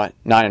right now at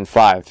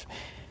 9-5.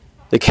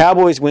 The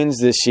Cowboys wins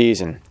this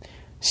season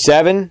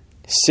 7,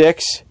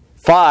 6,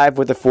 5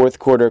 with a fourth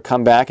quarter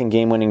comeback and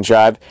game-winning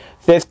drive,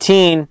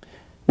 15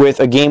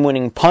 with a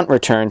game-winning punt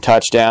return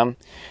touchdown,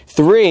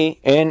 3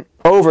 in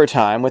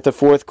overtime with the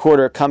fourth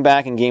quarter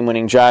comeback and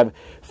game-winning drive,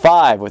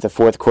 5 with a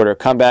fourth quarter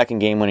comeback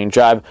and game-winning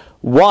drive,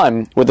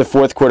 1 with a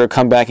fourth quarter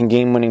comeback and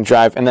game-winning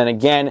drive, and then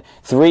again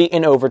 3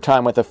 in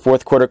overtime with a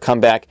fourth quarter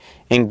comeback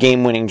and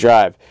game-winning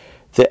drive.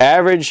 The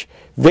average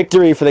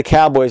victory for the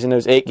Cowboys in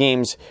those 8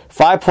 games,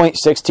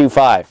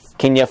 5.625.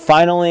 Can you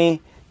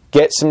finally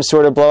get some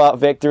sort of blowout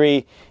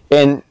victory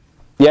And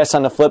yes,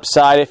 on the flip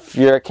side, if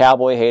you're a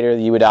Cowboy hater,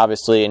 you would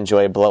obviously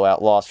enjoy a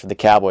blowout loss for the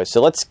Cowboys.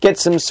 So let's get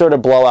some sort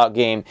of blowout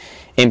game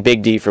in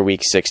Big D for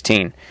Week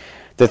 16.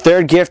 The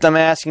third gift I'm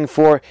asking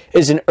for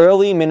is an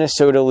early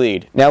Minnesota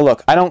lead. Now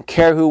look, I don't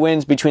care who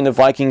wins between the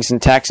Vikings and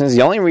Texans.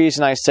 The only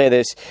reason I say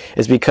this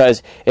is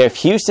because if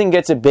Houston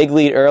gets a big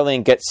lead early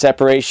and gets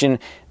separation,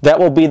 that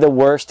will be the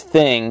worst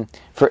thing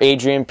for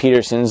Adrian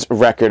Peterson's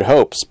record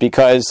hopes.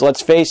 Because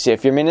let's face it,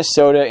 if you're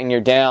Minnesota and you're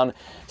down,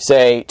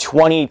 say,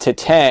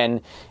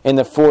 20-10 in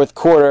the fourth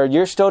quarter,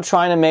 you're still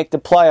trying to make the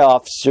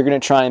playoffs. You're going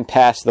to try and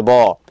pass the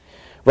ball.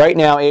 Right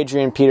now,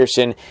 Adrian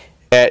Peterson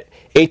at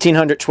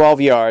 1,812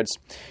 yards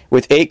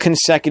with 8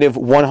 consecutive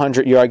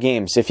 100-yard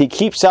games. If he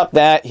keeps up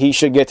that, he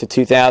should get to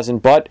 2,000,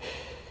 but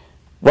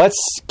let's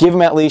give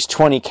him at least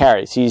 20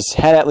 carries. He's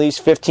had at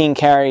least 15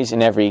 carries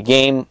in every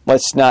game.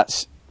 Let's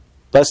not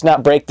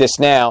break this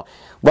now.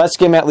 Let's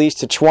give him at least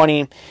to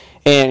 20,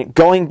 and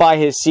going by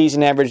his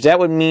season average, that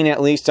would mean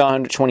at least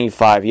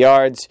 125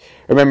 yards.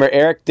 Remember,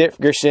 Eric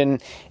Dickerson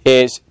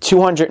is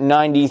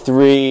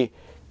 293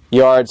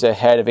 yards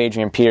ahead of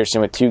Adrian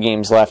Peterson with 2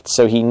 games left,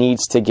 so he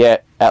needs to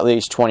get at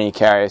least 20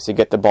 carries to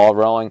get the ball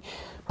rolling.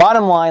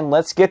 Bottom line,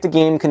 let's get the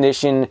game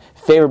condition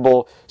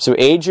favorable so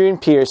Adrian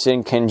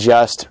Peterson can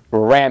just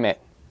ram it.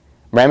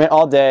 Ram it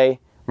all day,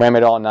 ram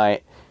it all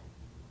night.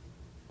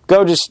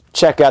 Go just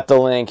check out the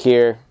link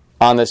here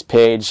on this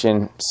page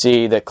and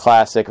see the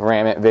classic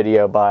Ram It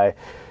video by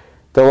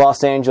the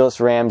Los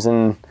Angeles Rams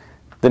in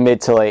the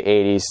mid to late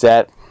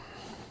 80s.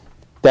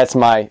 That's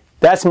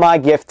my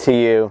gift to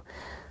you.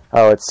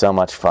 Oh, it's so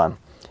much fun.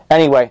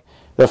 Anyway,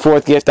 the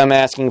fourth gift I'm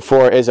asking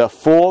for is a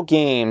full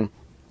game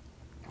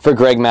for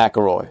Greg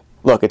McElroy.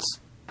 Look, it's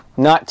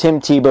not Tim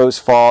Tebow's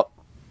fault,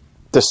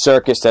 the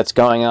circus that's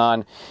going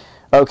on.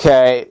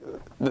 Okay,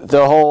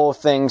 the whole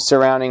thing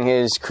surrounding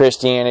his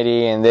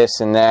Christianity and this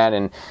and that,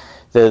 and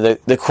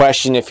the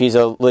question if he's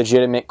a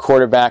legitimate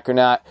quarterback or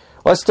not.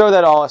 Let's throw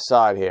that all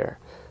aside here.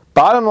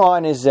 Bottom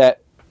line is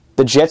that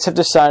the Jets have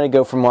decided to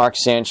go from Mark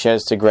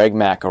Sanchez to Greg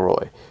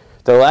McElroy.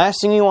 The last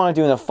thing you want to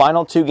do in the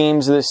final 2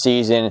 games of the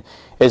season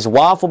is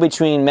waffle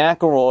between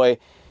McElroy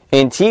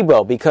and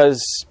Tebow,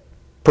 because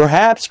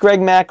perhaps Greg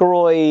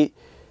McElroy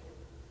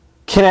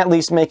can at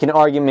least make an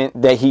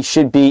argument that he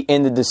should be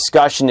in the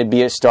discussion to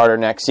be a starter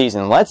next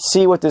season. Let's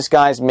see what this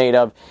guy's made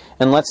of,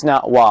 and let's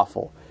not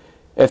waffle.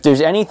 If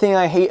there's anything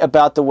I hate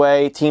about the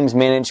way teams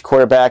manage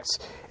quarterbacks,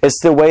 it's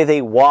the way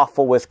they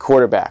waffle with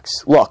quarterbacks.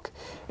 Look,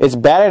 it's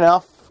bad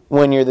enough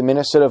when you're the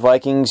Minnesota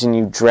Vikings and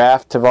you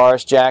draft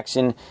Tavares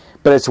Jackson,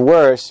 but it's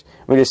worse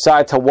when you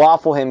decide to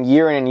waffle him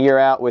year in and year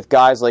out with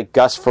guys like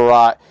Gus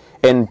Frerotte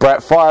and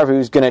Brett Favre,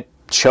 who's going to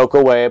choke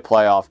away a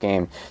playoff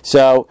game.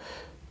 So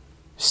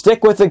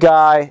stick with the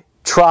guy,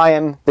 try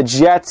him. The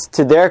Jets,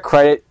 to their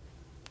credit,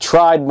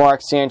 tried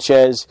Mark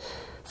Sanchez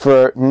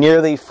for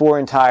nearly 4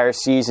 entire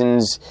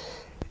seasons,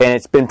 and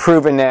it's been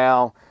proven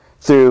now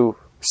through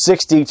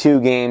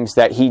 62 games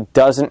that he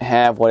doesn't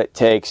have what it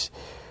takes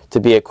to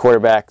be a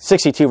quarterback.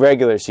 62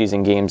 regular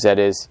season games, that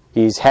is.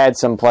 He's had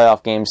some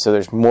playoff games, so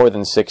there's more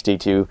than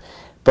 62.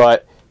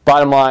 But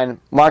bottom line,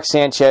 Mark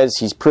Sanchez,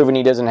 he's proven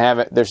he doesn't have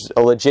it. There's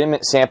a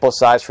legitimate sample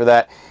size for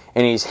that,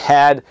 and he's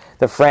had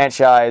the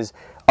franchise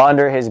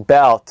under his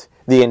belt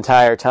the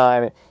entire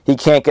time. He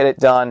can't get it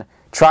done.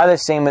 Try the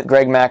same with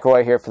Greg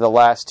McElroy here for the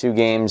last 2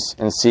 games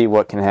and see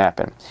what can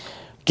happen.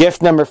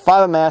 Gift number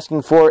 5 I'm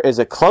asking for is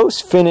a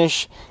close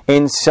finish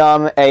in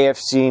some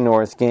AFC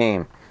North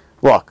game.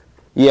 Look,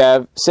 you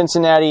have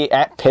Cincinnati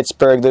at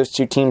Pittsburgh. Those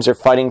 2 teams are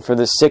fighting for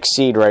the 6th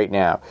seed right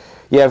now.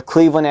 You have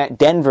Cleveland at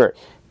Denver.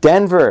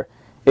 Denver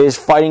is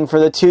fighting for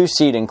the 2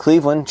 seed, and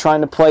Cleveland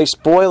trying to play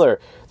spoiler.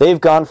 They've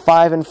gone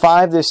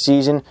 5-5 this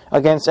season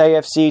against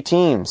AFC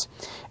teams.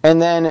 And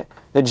then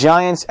the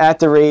Giants at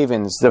the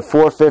Ravens, the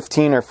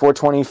 4:15 or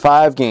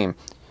 4:25 game.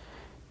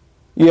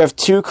 You have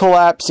 2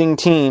 collapsing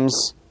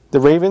teams. The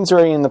Ravens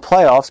are in the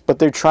playoffs, but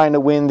they're trying to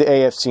win the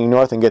AFC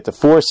North and get the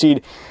 4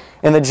 seed.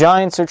 And the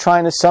Giants are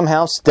trying to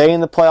somehow stay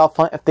in the playoff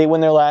hunt if they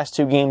win their last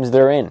 2 games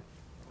they're in.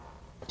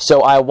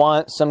 So I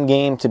want some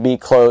game to be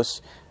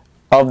close.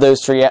 Of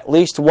those 3, at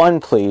least one,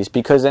 please,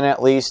 because then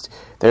at least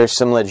there's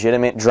some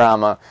legitimate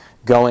drama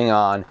going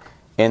on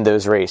in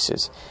those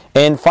races.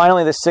 And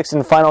finally, the 6th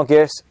and final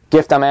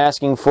gift I'm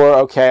asking for,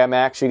 okay, I'm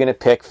actually going to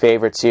pick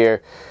favorites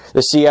here.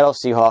 The Seattle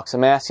Seahawks.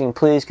 I'm asking,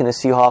 please, can the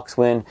Seahawks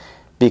win?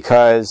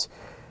 Because,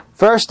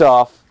 first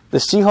off, the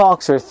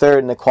Seahawks are 3rd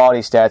in the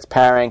quality stats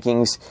power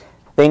rankings.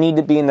 They need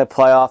to be in the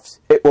playoffs.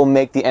 It will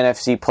make the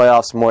NFC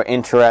playoffs more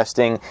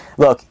interesting.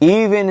 Look,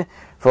 even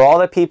for all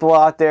the people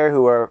out there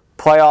who are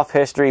playoff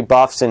history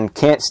buffs and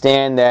can't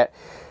stand that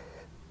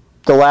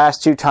the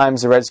last 2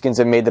 times the Redskins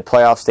have made the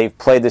playoffs, they've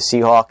played the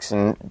Seahawks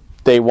and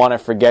they want to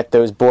forget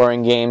those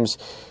boring games,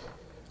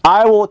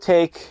 I will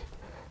take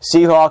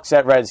Seahawks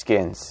at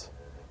Redskins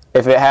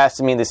if it has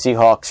to mean the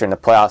Seahawks are in the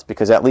playoffs,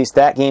 because at least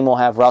that game will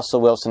have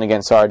Russell Wilson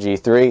against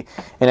RG3,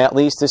 and at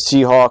least the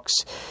Seahawks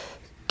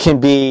can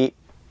be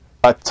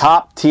a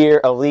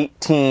top-tier elite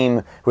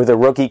team with a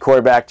rookie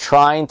quarterback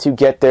trying to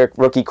get their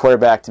rookie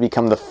quarterback to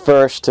become the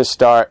first to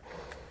start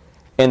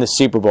in the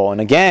Super Bowl.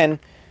 And again,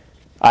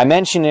 I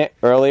mentioned it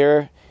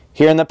earlier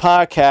here in the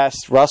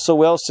podcast, Russell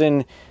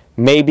Wilson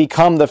may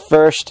become the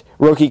first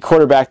rookie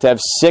quarterback to have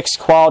 6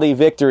 quality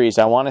victories.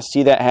 I want to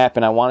see that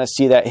happen. I want to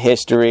see that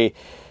history.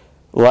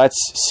 Let's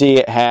see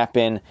it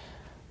happen.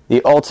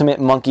 The ultimate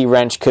monkey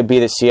wrench could be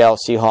the Seattle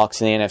Seahawks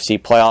in the NFC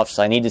playoffs.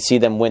 I need to see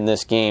them win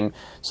this game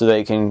so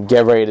they can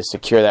get ready to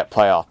secure that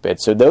playoff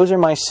bid. So those are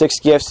my 6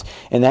 gifts,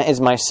 and that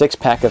is my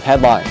 6-pack of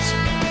headlines.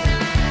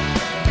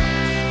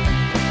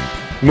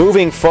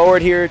 Moving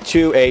forward here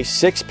to a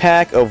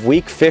 6-pack of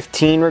Week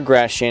 15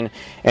 regression,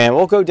 and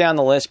we'll go down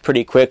the list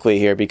pretty quickly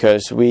here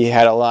because we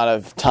had a lot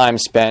of time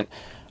spent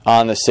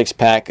on the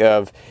 6-pack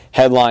of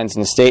headlines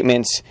and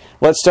statements.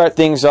 Let's start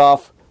things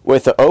off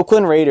with the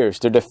Oakland Raiders.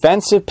 Their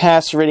defensive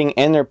pass rating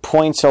and their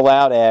points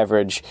allowed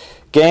average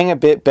getting a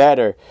bit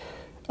better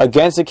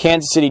against the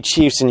Kansas City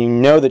Chiefs, and you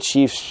know the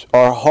Chiefs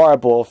are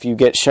horrible if you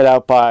get shut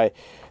out by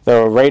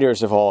the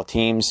Raiders of all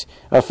teams.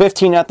 A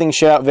 15-0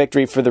 shutout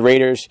victory for the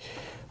Raiders,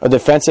 a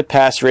defensive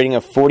pass rating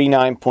of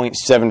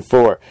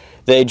 49.74.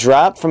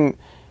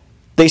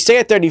 They stay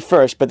at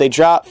 31st, but they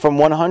drop from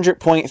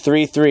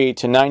 100.33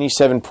 to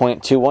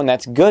 97.21.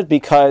 That's good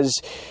because,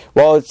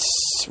 well,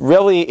 it's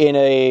really in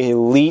an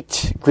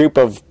elite group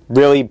of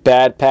really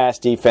bad pass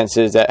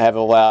defenses that have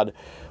allowed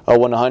a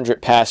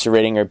 100 passer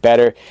rating or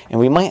better. And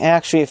we might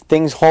actually, if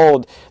things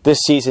hold this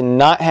season,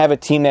 not have a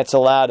team that's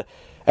allowed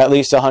at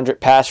least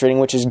 100 passer rating,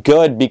 which is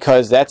good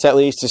because that's at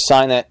least a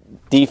sign that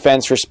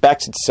defense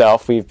respects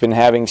itself. We've been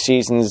having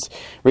seasons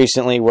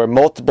recently where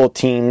multiple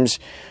teams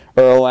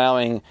are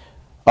allowing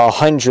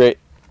 100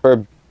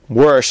 or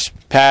worse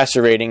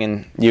passer rating,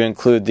 and you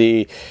include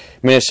the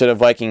Minnesota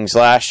Vikings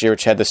last year,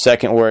 which had the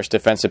second worst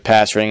defensive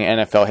pass rating in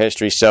NFL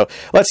history. So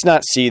let's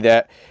not see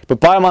that. But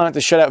bottom line, with the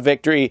shutout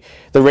victory,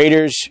 the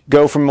Raiders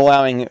go from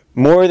allowing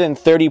more than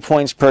 30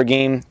 points per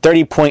game,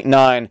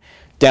 30.9,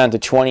 down to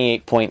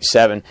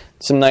 28.7.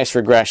 Some nice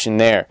regression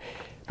there.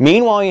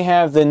 Meanwhile, you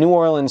have the New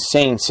Orleans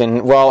Saints,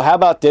 and, well, how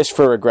about this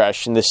for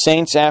regression? The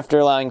Saints, after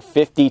allowing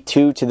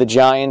 52 to the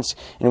Giants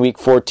in Week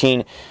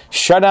 14,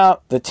 shut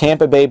out the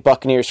Tampa Bay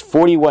Buccaneers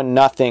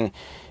 41-0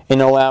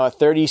 and allow a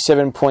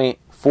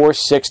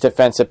 37.46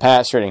 defensive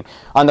pass rating.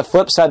 On the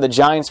flip side, the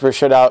Giants were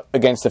shut out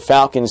against the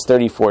Falcons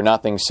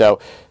 34-0, so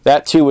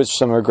that too was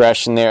some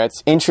regression there.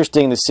 It's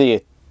interesting to see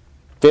a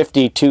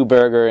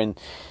 52-burger and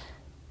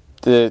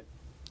the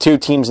two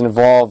teams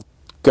involved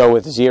go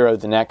with 0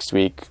 the next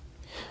week.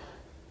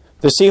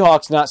 The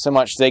Seahawks, not so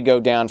much. They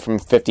go down from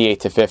 58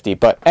 to 50.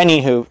 But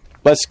anywho,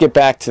 let's get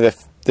back to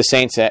the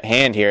Saints at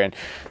hand here. And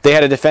they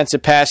had a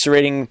defensive passer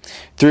rating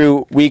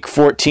through Week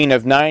 14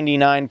 of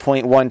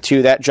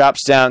 99.12. That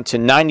drops down to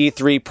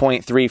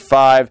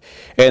 93.35.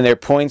 And their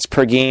points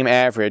per game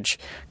average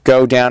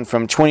go down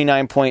from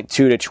 29.2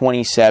 to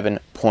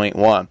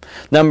 27.1.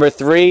 Number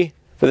 3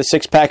 for the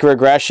 6-pack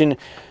regression,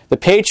 the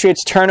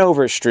Patriots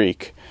turnover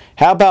streak.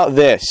 How about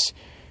this?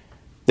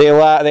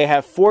 They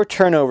have 4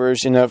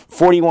 turnovers in a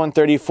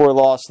 41-34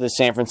 loss to the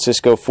San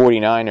Francisco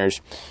 49ers.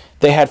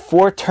 They had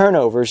 4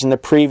 turnovers in the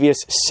previous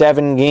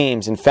 7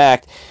 games. In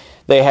fact,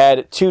 they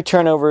had 2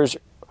 turnovers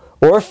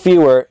or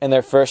fewer in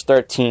their first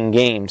 13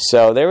 games.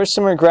 So there was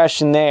some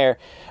regression there,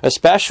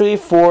 especially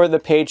for the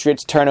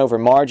Patriots' turnover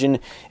margin.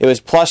 It was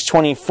plus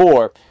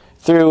 24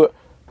 through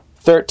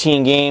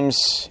 13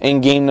 games.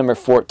 In game number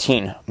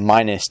 14,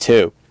 minus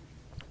 2.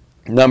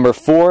 Number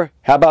 4,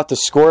 how about the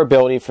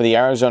scoreability for the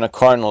Arizona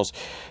Cardinals?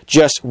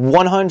 Just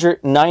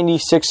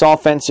 196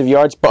 offensive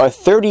yards, but a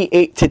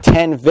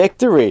 38-10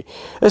 victory.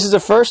 This is the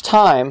first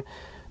time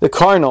the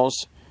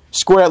Cardinals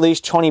scored at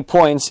least 20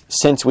 points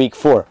since Week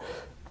 4.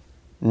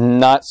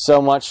 Not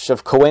so much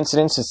of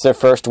coincidence, it's their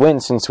first win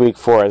since Week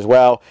 4 as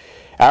well.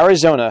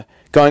 Arizona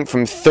going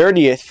from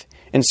 30th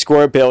in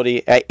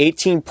scoreability at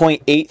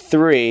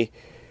 18.83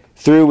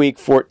 through Week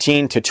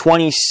 14 to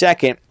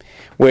 22nd,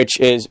 which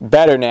is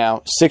better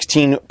now,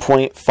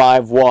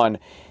 16.51.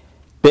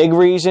 Big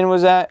reason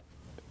was that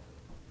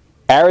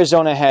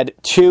Arizona had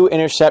 2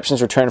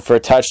 interceptions returned for a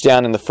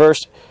touchdown. In the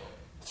first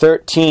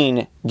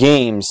 13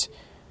 games,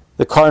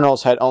 the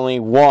Cardinals had only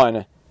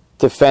 1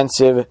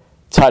 defensive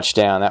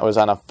touchdown. That was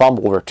on a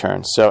fumble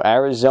return. So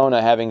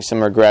Arizona having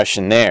some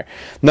regression there.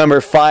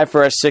 Number 5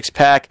 for a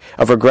 6-pack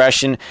of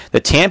regression, the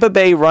Tampa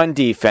Bay run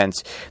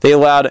defense. They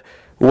allowed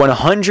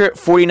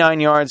 149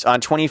 yards on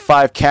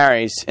 25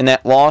 carries in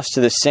that loss to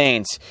the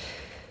Saints.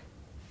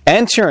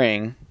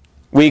 Entering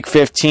Week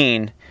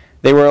 15,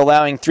 they were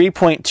allowing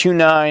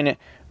 3.29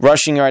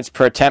 rushing yards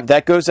per attempt.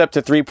 That goes up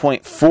to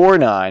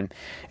 3.49.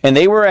 And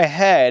they were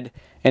ahead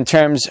in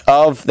terms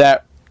of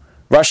that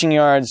rushing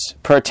yards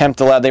per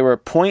attempt allowed. They were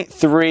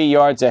 0.3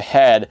 yards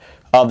ahead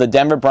of the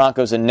Denver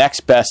Broncos, the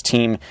next best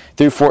team,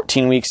 through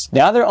 14 weeks.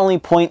 Now they're only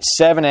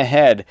 0.7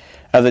 ahead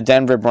of the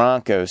Denver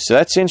Broncos. So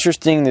that's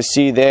interesting to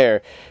see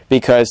there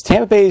because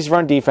Tampa Bay's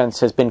run defense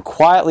has been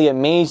quietly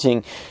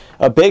amazing.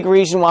 A big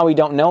reason why we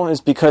don't know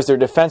is because their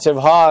defensive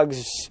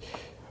hogs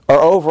are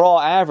overall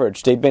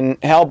average. They've been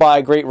held by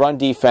a great run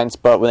defense,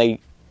 but when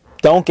they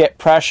don't get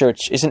pressure,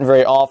 which isn't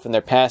very often.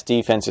 Their pass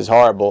defense is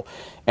horrible,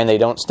 and they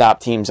don't stop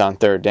teams on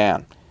third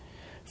down.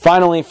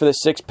 Finally, for the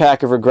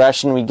six-pack of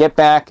regression, we get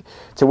back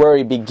to where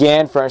we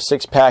began for our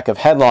six-pack of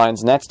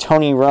headlines, and that's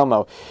Tony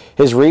Romo.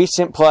 His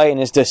recent play and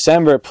his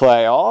December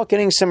play, all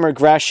getting some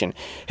regression.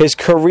 His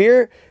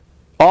career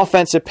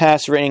offensive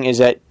pass rating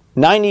is at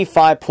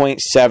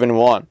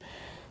 95.71.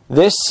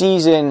 This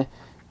season,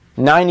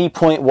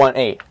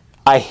 90.18.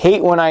 I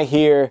hate when I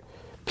hear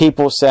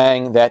people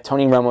saying that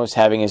Tony Romo is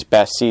having his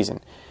best season.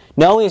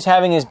 No, he's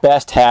having his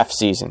best half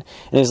season.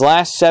 In his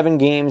last 7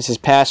 games, his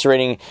passer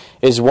rating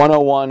is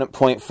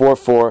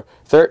 101.44,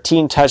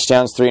 13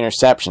 touchdowns, 3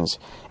 interceptions.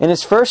 In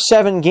his first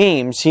 7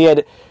 games, he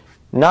had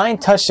 9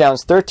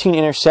 touchdowns, 13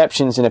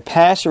 interceptions, and a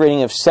passer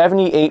rating of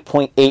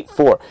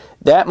 78.84.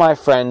 That, my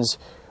friends,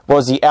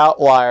 was the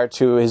outlier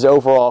to his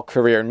overall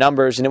career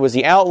numbers, and it was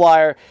the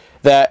outlier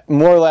that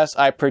more or less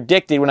I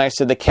predicted when I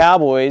said the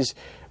Cowboys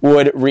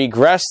would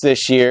regress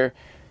this year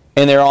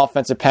in their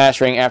offensive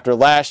pass rating after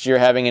last year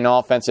having an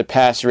offensive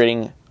pass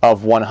rating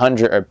of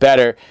 100 or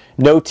better.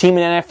 No team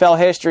in NFL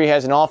history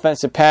has an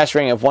offensive pass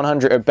rating of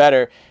 100 or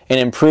better and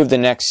improved the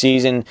next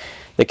season.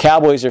 The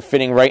Cowboys are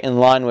fitting right in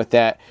line with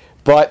that.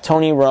 But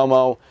Tony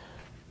Romo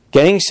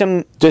getting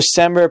some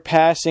December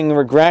passing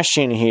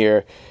regression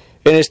here.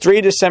 In his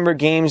 3 December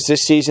games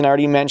this season, I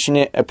already mentioned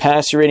it, a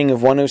passer rating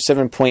of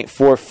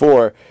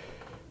 107.44.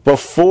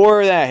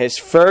 Before that, his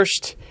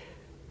first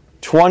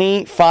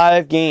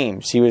 25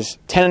 games, he was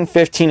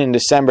 10-15 in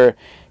December.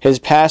 His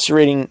passer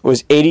rating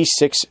was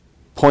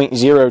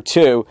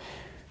 86.02.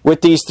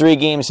 With these 3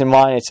 games in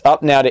mind, it's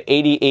up now to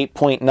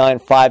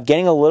 88.95,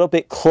 getting a little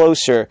bit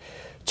closer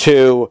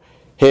to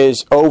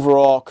his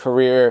overall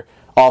career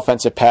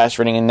offensive pass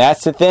rating. And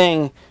that's the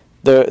thing,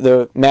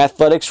 the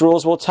Mathletics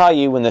rules will tell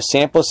you, when the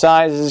sample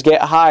sizes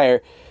get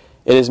higher,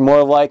 it is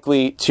more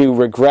likely to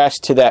regress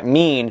to that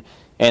mean.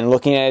 And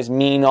looking at his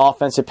mean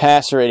offensive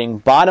passer rating,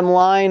 bottom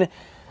line,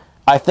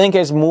 I think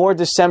as more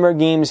December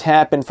games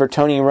happen for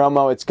Tony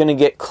Romo, it's going to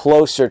get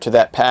closer to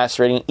that pass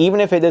rating. Even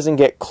if it doesn't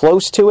get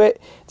close to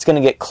it, it's going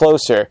to get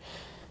closer.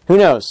 Who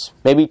knows?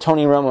 Maybe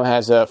Tony Romo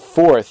has a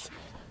fourth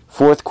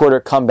quarter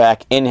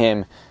comeback in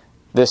him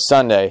this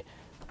Sunday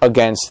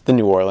against the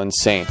New Orleans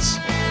Saints.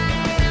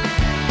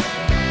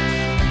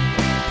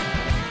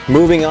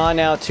 Moving on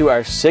now to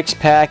our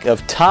 6-pack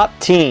of top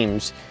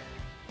teams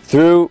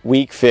through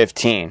Week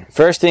 15.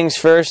 First things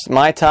first,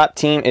 my top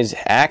team is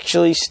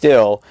actually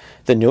still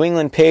the New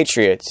England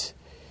Patriots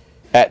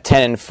at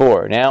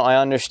 10-4. Now, I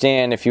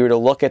understand if you were to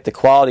look at the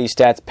quality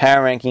stats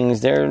power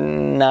rankings, they're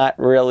not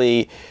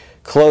really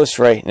close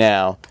right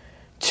now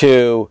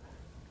to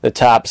the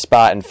top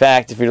spot. In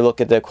fact, if you look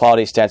at the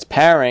quality stats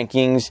power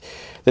rankings,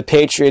 the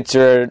Patriots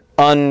are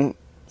on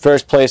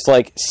first place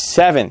like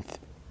 7th.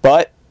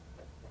 But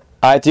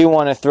I do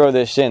want to throw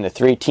this in. The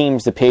 3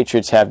 teams the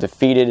Patriots have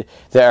defeated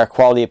that are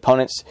quality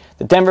opponents: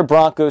 the Denver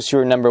Broncos, who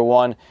are number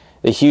 1,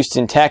 the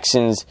Houston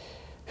Texans,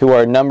 who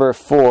are number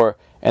 4,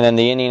 and then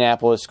the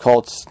Indianapolis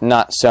Colts,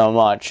 not so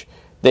much.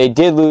 They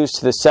did lose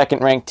to the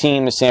second-ranked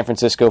team, the San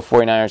Francisco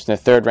 49ers, and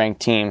the third-ranked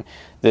team,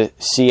 the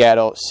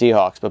Seattle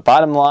Seahawks. But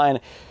bottom line,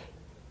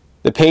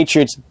 the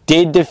Patriots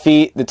did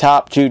defeat the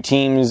top 2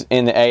 teams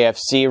in the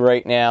AFC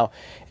right now,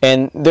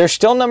 and they're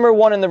still number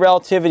 1 in the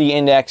relativity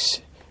index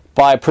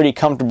by a pretty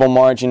comfortable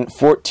margin,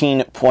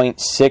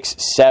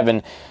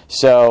 14.67.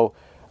 So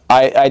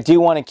I do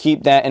want to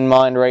keep that in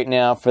mind right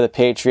now for the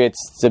Patriots.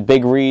 It's a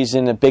big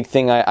reason, a big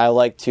thing I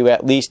like to,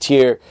 at least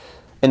here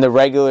in the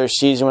regular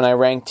season when I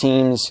rank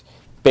teams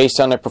based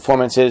on their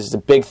performances, the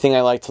big thing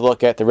I like to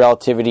look at, the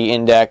relativity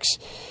index.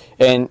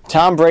 And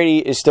Tom Brady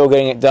is still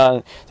getting it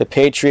done. The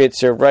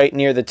Patriots are right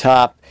near the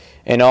top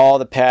in all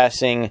the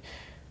passing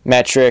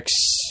metrics.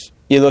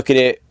 You look at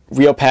it,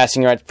 real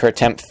passing yards per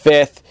attempt,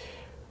 5th.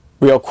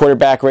 Real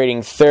quarterback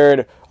rating,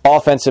 3rd.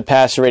 Offensive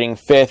passer rating,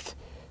 5th.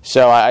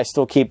 So I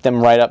still keep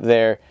them right up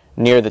there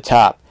near the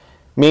top.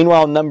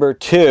 Meanwhile, number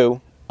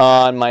 2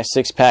 on my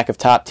 6-pack of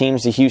top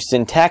teams, the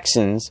Houston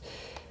Texans,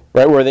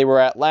 right where they were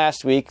at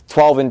last week,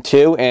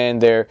 12-2,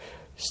 and they're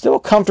still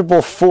comfortable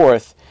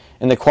 4th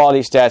in the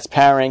quality stats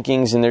power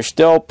rankings, and they're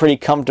still pretty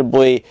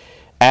comfortably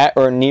at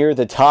or near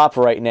the top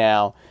right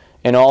now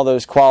in all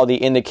those quality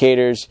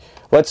indicators.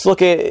 Let's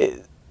look at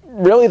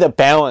really the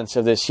balance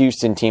of this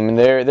Houston team, and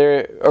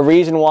they're a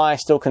reason why I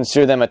still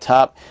consider them a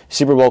top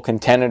Super Bowl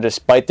contender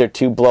despite their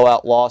 2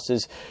 blowout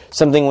losses,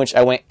 something which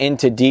I went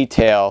into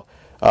detail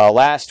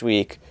last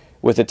week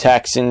with the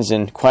Texans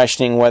and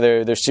questioning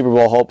whether their Super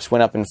Bowl hopes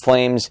went up in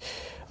flames.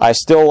 I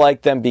still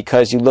like them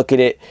because you look at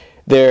it,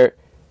 they're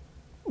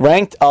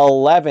ranked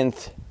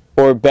 11th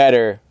or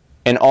better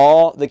in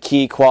all the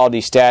key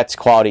quality stats,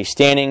 quality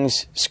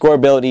standings,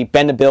 scoreability,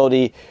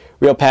 bendability,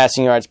 real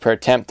passing yards per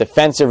attempt,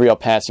 defensive real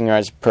passing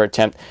yards per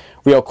attempt,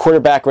 real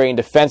quarterback rating,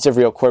 defensive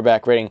real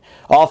quarterback rating,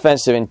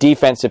 offensive and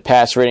defensive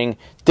pass rating,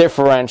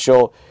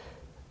 differential,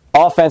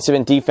 offensive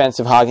and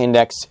defensive hog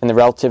index, and the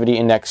relativity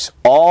index,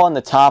 all in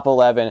the top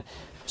 11.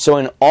 So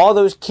in all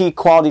those key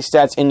quality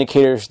stats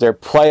indicators, they're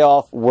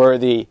playoff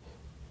worthy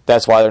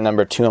That's why they're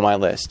number 2 on my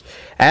list.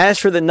 As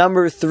for the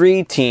number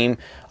 3 team,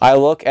 I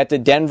look at the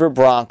Denver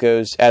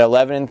Broncos at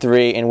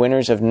 11-3 and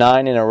winners of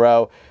 9 in a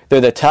row.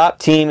 They're the top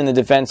team in the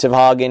defensive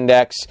hog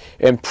index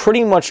and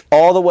pretty much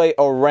all the way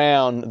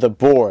around the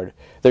board.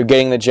 They're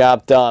getting the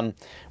job done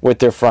with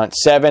their front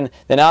 7.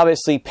 Then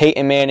obviously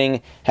Peyton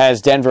Manning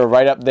has Denver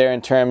right up there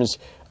in terms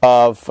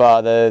of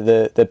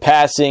the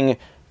passing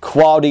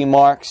quality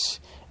marks.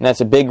 And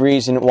that's a big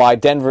reason why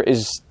Denver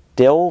is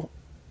still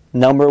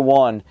number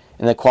 1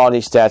 in the quality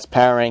stats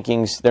power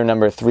rankings. They're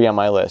number 3 on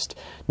my list.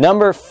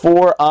 Number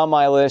 4 on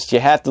my list, you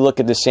have to look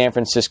at the San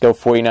Francisco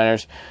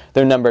 49ers.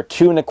 They're number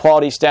 2 in the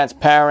quality stats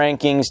power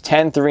rankings,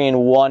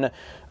 10-3-1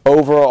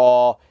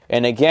 overall.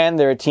 And again,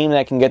 they're a team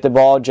that can get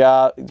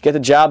the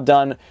job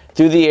done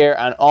through the air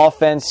on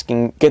offense,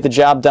 can get the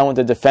job done with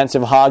the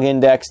defensive hog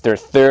index. They're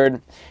 3rd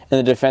in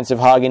the defensive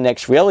hog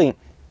index. Really,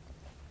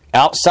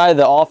 outside of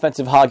the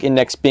offensive hog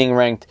index being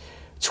ranked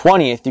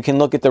 20th, you can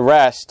look at the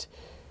rest,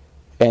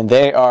 and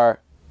they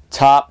are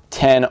top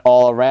 10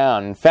 all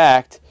around. In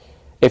fact,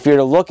 if you're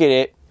to look at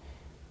it,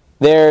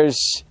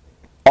 there's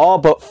all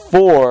but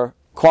 4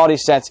 quality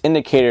stats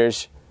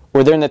indicators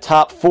where they're in the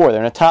top 4.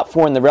 They're in the top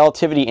 4 in the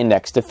relativity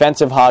index,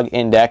 defensive hog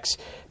index,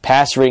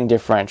 pass rating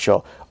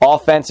differential,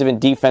 offensive and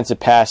defensive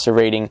passer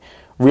rating,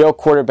 real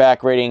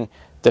quarterback rating,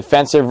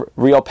 defensive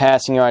real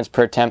passing yards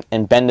per attempt,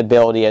 and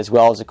bendability, as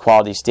well as the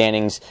quality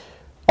standings.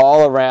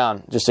 All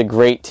around, just a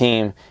great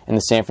team in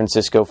the San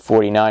Francisco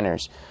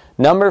 49ers.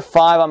 Number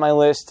 5 on my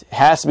list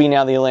has to be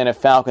now the Atlanta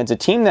Falcons, a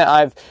team that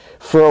I've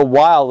for a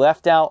while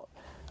left out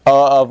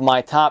of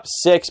my top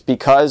 6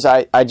 because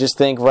I just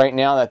think right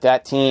now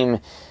that team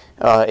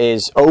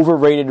is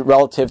overrated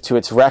relative to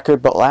its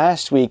record. But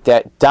last week,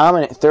 that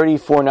dominant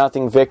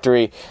 34-0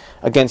 victory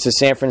against the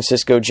San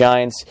Francisco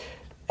Giants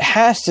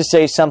has to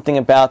say something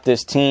about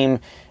this team,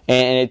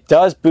 and it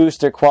does boost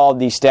their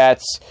quality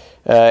stats.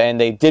 And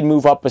they did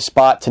move up a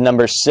spot to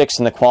number 6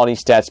 in the quality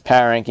stats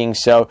power rankings.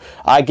 So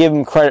I give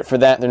them credit for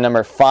that. They're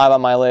number 5 on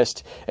my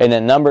list. And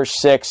then number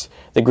 6,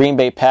 the Green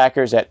Bay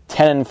Packers at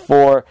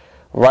 10-4,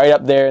 right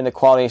up there in the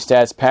quality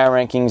stats power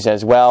rankings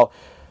as well.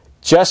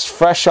 Just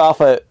fresh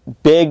off a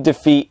big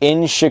defeat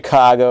in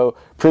Chicago,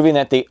 proving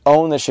that they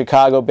own the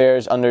Chicago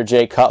Bears under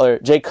Jay Cutler.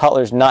 Jay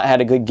Cutler's not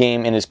had a good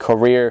game in his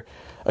career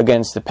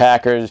against the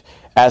Packers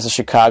as a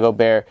Chicago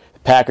Bear. The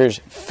Packers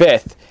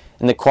 5th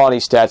in the quality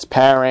stats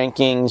power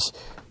rankings.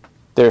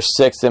 They're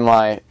 6th in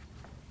my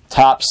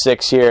top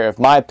 6 here of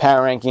my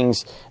power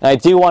rankings. And I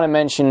do want to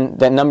mention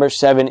that number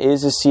 7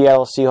 is the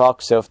Seattle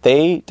Seahawks. So if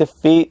they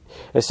defeat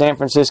the San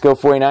Francisco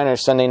 49ers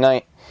Sunday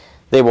night,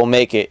 they will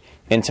make it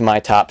into my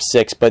top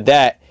 6. But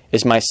that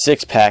is my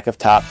 6-pack of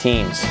top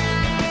teams.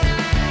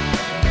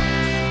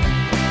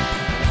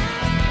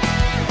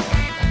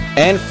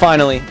 And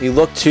finally, we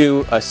look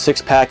to a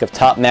 6-pack of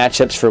top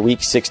matchups for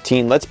Week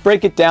 16. Let's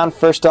break it down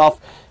first off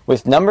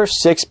with number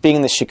 6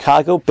 being the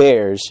Chicago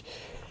Bears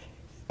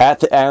at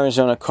the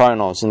Arizona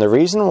Cardinals. And the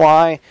reason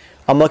why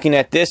I'm looking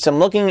at this, I'm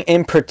looking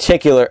in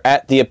particular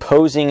at the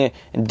opposing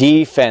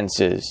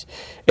defenses.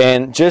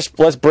 And just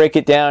let's break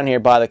it down here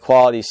by the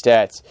quality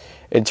stats.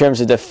 In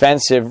terms of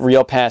defensive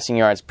real passing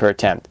yards per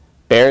attempt,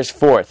 Bears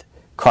 4th,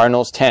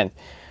 Cardinals 10th.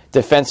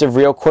 Defensive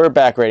real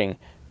quarterback rating,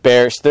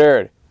 Bears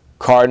 3rd,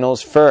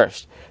 Cardinals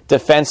 1st.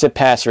 Defensive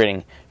pass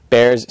rating,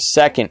 Bears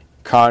 2nd,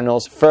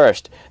 Cardinals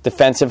 1st.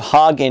 Defensive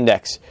hog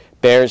index,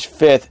 Bears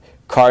 5th,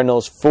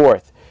 Cardinals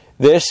 4th.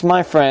 This,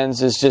 my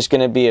friends, is just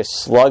going to be a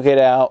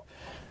slug-it-out,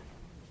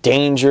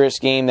 dangerous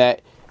game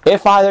that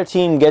if either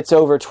team gets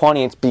over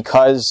 20, it's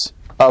because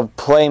of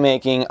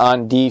playmaking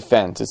on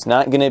defense. It's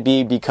not going to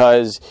be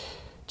because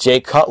Jay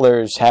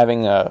Cutler's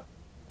having a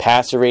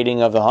passer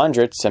rating of the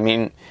hundreds. I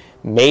mean,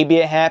 maybe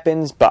it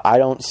happens, but I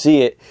don't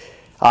see it.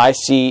 I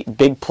see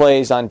big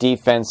plays on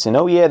defense. And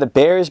oh yeah, the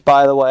Bears,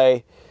 by the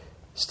way,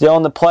 still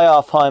in the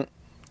playoff hunt.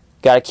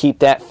 Got to keep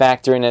that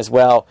factor in as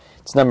well.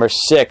 It's number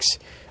 6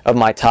 of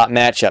my top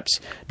matchups.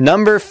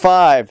 Number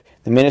 5,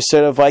 the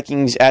Minnesota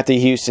Vikings at the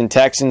Houston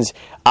Texans.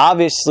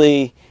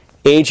 Obviously,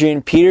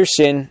 Adrian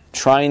Peterson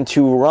trying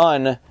to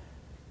run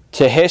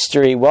to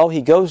history. Well,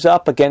 he goes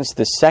up against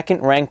the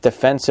 2nd-ranked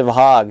defensive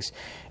Hogs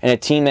and a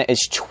team that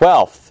is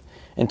 12th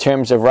in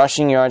terms of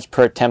rushing yards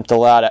per attempt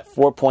allowed at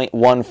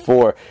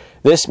 4.14.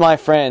 This, my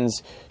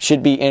friends,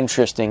 should be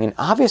interesting. And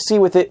obviously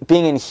with it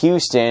being in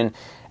Houston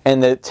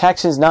and the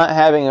Texans not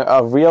having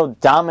a real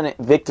dominant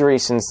victory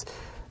since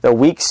the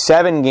Week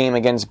 7 game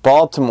against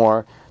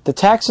Baltimore, the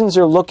Texans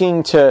are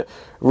looking to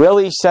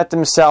really set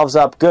themselves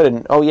up good.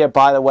 And oh yeah,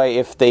 by the way,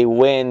 if they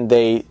win,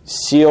 they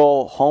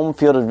seal home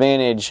field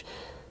advantage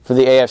for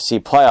the AFC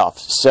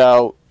playoffs.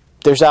 So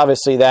there's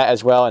obviously that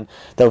as well. And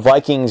the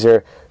Vikings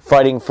are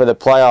fighting for the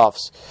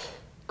playoffs.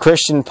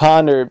 Christian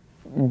Ponder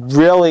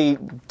really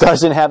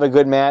doesn't have a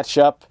good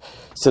matchup,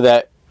 so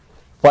that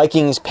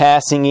Vikings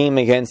passing game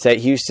against that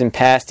Houston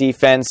pass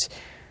defense.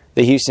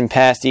 The Houston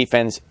pass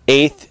defense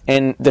 8th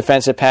in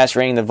defensive pass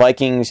rating. The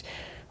Vikings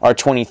are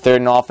 23rd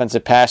in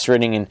offensive pass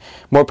rating, and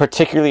more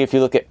particularly if you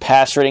look at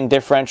pass rating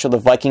differential, the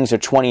Vikings are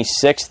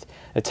 26th.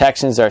 The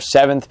Texans are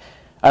 7th.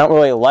 I don't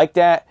really like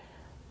that,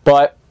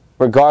 But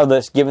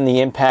regardless, given the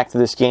impact of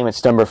this game,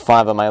 it's number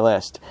 5 on my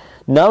list.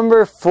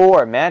 Number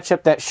 4,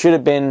 matchup that should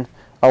have been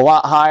a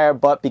lot higher,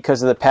 but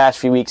because of the past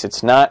few weeks,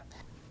 it's not.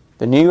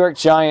 The New York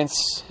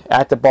Giants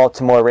at the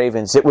Baltimore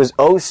Ravens. It was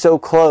oh so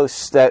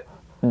close that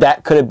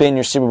could have been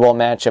your Super Bowl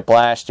matchup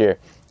last year.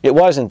 It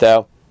wasn't,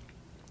 though.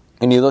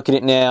 And you look at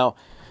it now,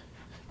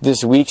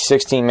 this Week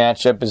 16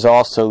 matchup is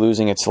also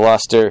losing its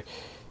luster.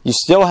 You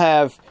still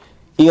have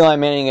Eli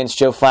Manning against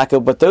Joe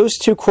Flacco, but those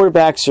two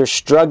quarterbacks are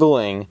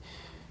struggling.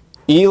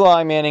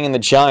 Eli Manning and the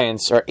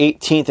Giants are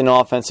 18th in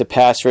offensive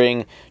passer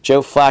rating.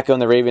 Joe Flacco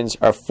and the Ravens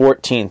are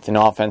 14th in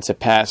offensive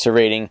passer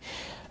rating.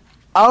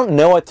 I don't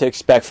know what to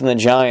expect from the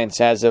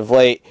Giants as of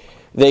late.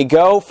 They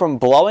go from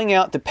blowing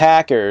out the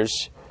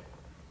Packers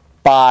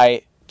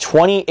by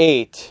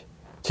 28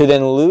 to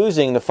then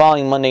losing the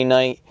following Monday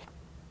night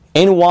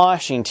in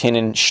Washington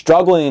and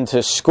struggling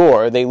to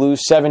score. They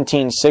lose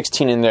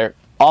 17-16, and their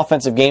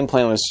offensive game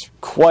plan was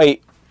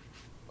quite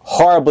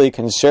horribly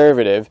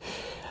conservative.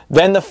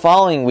 Then the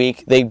following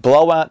week, they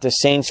blow out the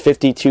Saints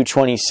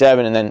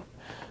 52-27 and then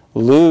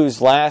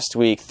lose last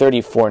week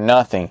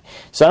 34-0.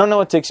 So I don't know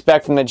what to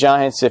expect from the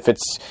Giants. If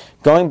it's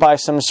going by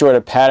some sort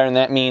of pattern,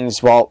 that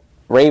means, well,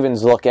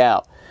 Ravens, look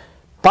out.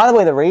 By the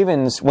way, the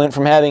Ravens went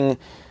from having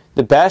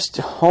the best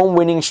home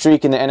winning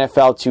streak in the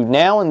NFL to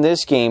now in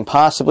this game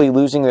possibly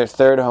losing their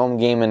 3rd home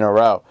game in a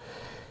row.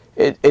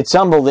 It's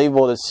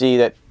unbelievable to see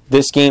that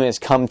this game has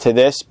come to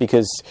this,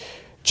 because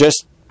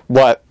just,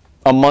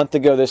 a month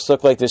ago this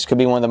looked like this could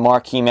be one of the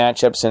marquee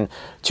matchups and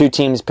two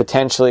teams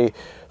potentially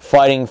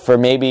fighting for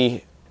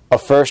maybe a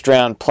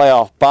first-round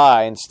playoff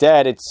bye.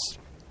 Instead, it's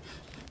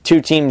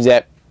two teams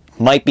that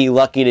might be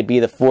lucky to be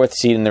the 4th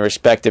seed in their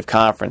respective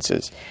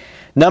conferences.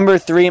 Number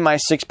 3 in my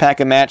 6-pack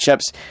of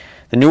matchups,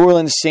 the New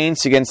Orleans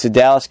Saints against the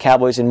Dallas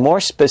Cowboys, and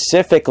more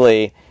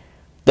specifically,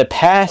 the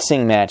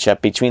passing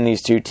matchup between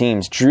these two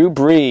teams. Drew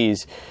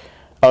Brees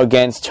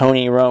against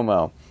Tony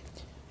Romo.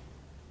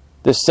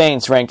 The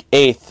Saints rank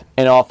 8th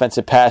in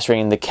offensive pass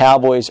rating. The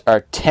Cowboys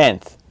are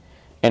 10th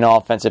in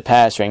offensive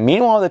pass rating.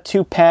 Meanwhile, the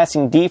two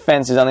passing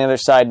defenses on the other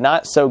side,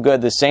 not so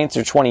good. The Saints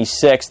are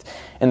 26th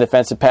in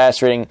defensive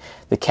pass rating.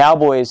 The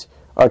Cowboys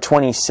are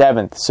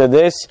 27th. So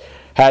this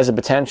has a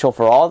potential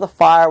for all the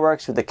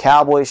fireworks with the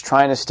Cowboys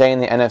trying to stay in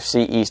the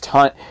NFC East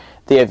hunt.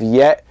 They have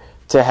yet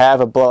to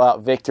have a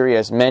blowout victory.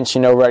 As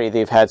mentioned already,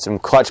 they've had some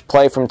clutch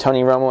play from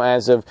Tony Romo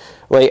as of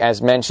late,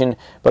 as mentioned,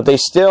 but they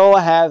still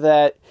have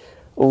that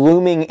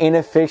looming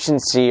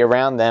inefficiency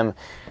around them.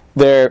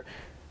 They're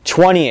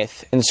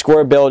 20th in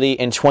scoreability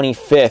and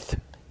 25th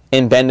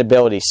in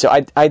bendability. So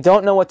I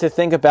don't know what to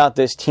think about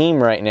this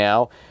team right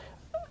now.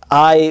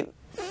 I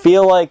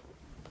feel like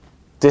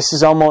this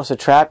is almost a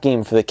trap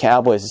game for the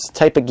Cowboys. It's the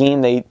type of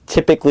game they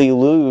typically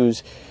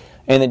lose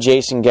in the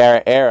Jason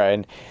Garrett era.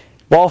 And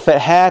well, if it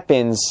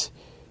happens,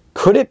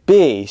 could it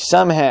be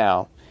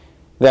somehow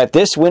that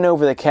this win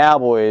over the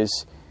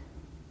Cowboys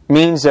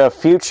means a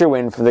future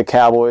win for the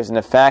Cowboys, and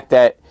the fact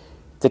that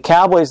the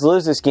Cowboys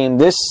lose this game,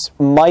 this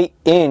might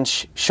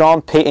inch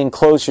Sean Payton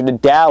closer to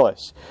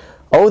Dallas?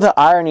 Oh, the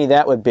irony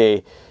that would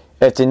be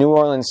if the New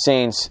Orleans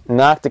Saints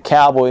knock the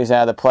Cowboys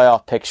out of the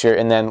playoff picture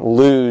and then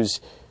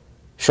lose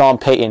Sean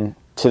Payton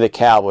to the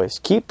Cowboys.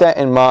 Keep that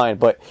in mind,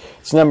 but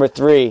it's number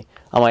 3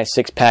 on my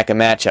 6-pack of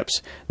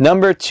matchups.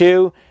 Number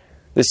 2,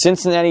 the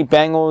Cincinnati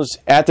Bengals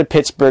at the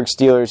Pittsburgh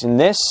Steelers. And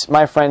this,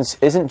 my friends,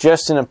 isn't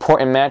just an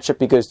important matchup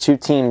because two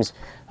teams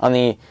on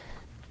the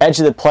edge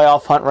of the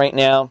playoff hunt right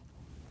now.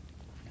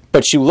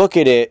 But you look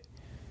at it,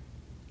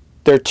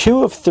 they're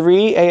 2 of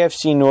 3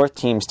 AFC North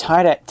teams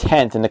tied at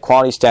 10th in the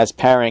Quality Stats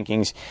Power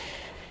Rankings.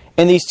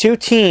 And these two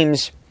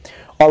teams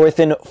are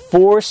within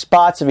 4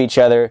 spots of each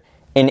other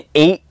in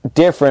 8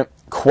 different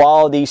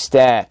quality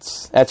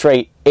stats. That's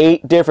right,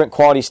 8 different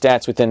quality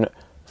stats within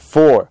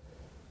 4.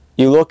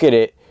 You look at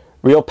it,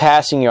 real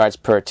passing yards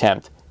per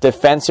attempt,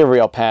 defensive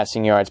real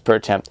passing yards per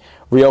attempt,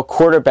 real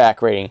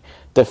quarterback rating,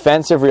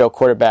 defensive real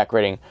quarterback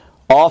rating,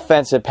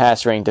 offensive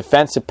pass rating,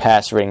 defensive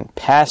pass rating,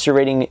 passer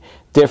rating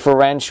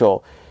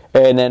differential,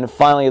 and then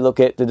finally look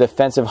at the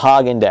defensive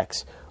hog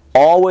index,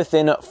 all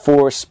within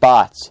 4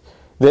 spots.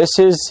 This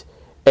is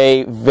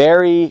a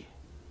very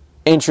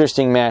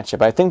interesting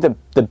matchup. I think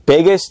the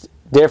biggest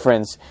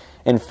difference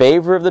in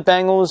favor of the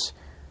Bengals,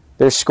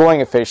 their scoring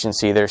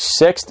efficiency. They're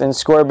 6th in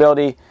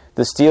scoreability.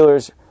 The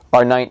Steelers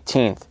are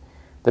 19th.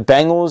 The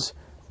Bengals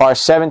are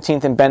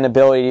 17th in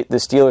bendability. The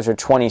Steelers are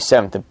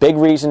 27th. The big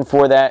reason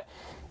for that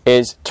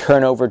is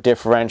turnover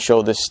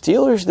differential. The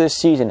Steelers this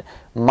season,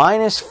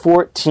 minus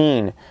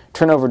 14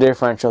 turnover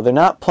differential. They're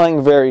not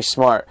playing very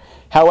smart.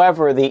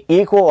 However, the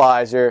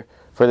equalizer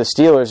for the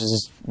Steelers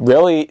is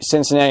really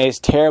Cincinnati's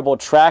terrible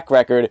track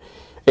record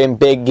in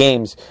big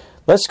games.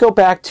 Let's go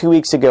back 2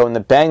 weeks ago when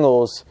the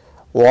Bengals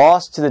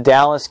lost to the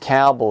Dallas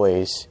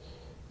Cowboys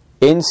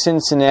in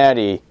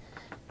Cincinnati,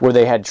 where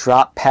they had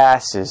dropped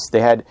passes.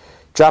 They had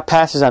dropped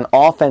passes on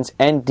offense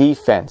and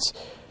defense.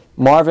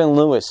 Marvin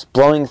Lewis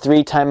blowing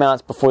 3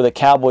 timeouts before the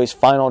Cowboys'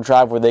 final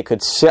drive where they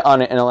could sit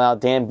on it and allow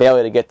Dan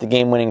Bailey to get the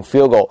game-winning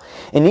field goal.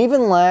 And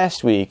even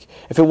last week,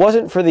 if it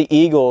wasn't for the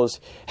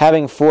Eagles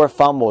having 4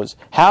 fumbles,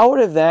 how would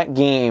have that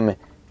game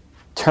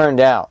turned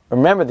out?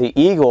 Remember, the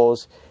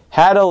Eagles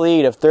had a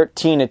lead of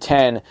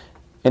 13-10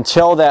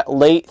 until that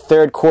late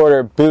third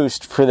quarter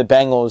boost for the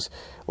Bengals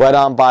led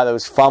on by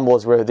those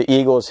fumbles where the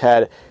Eagles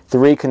had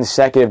 3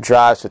 consecutive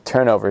drives with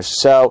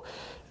turnovers. So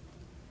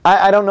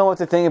I don't know what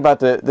to think about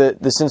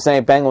the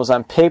Cincinnati Bengals.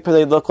 On paper,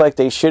 they look like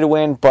they should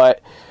win,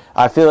 but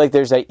I feel like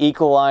there's an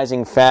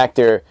equalizing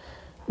factor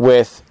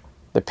with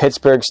the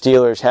Pittsburgh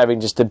Steelers having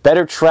just a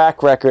better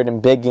track record in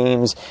big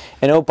games.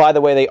 And oh, by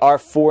the way, they are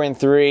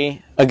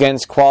 4-3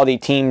 against quality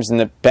teams, and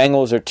the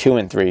Bengals are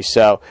 2-3.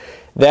 So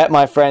that,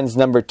 my friends,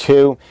 number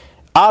 2.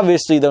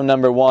 Obviously, though,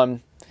 number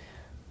 1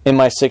 in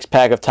my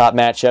 6-pack of top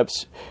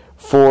matchups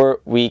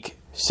for Week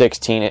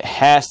 16. It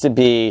has to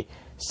be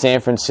San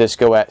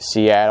Francisco at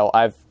Seattle.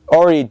 I've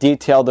already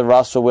detailed the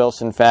Russell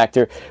Wilson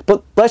factor,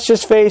 but let's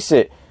just face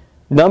it.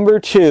 Number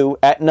 2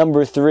 at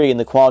number 3 in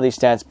the quality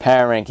stats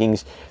power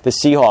rankings, the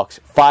Seahawks,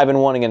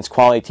 5-1 against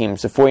quality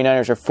teams. The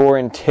 49ers are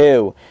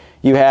 4-2.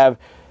 You have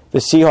the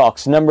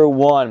Seahawks, number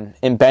 1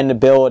 in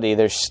bendability,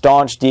 their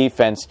staunch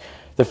defense.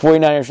 The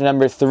 49ers are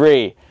number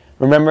 3.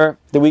 Remember,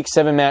 the Week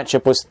 7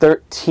 matchup was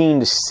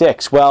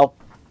 13-6. Well,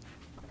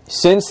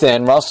 since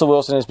then, Russell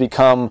Wilson has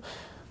become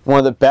one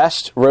of the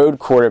best road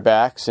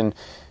quarterbacks and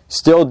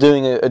still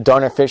doing a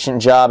darn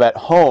efficient job at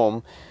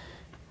home.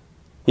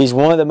 He's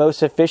one of the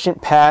most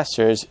efficient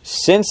passers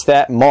since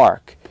that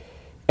mark.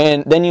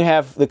 And then you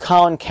have the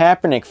Colin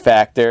Kaepernick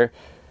factor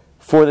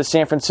for the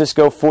San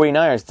Francisco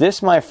 49ers.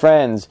 This, my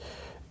friends,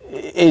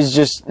 is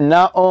just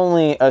not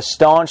only a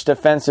staunch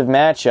defensive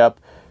matchup,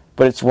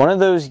 but it's one of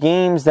those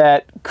games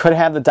that could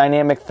have the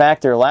dynamic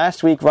factor.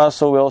 Last week,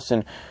 Russell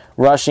Wilson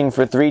rushing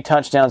for 3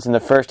 touchdowns in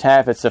the first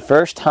half. It's the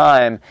first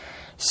time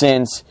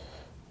since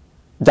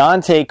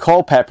Dante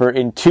Culpepper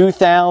in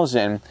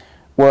 2000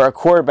 where a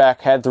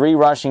quarterback had 3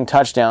 rushing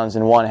touchdowns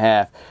in one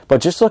half.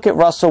 But just look at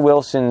Russell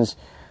Wilson's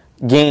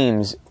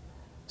games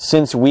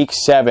since Week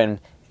 7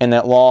 and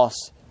that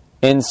loss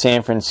in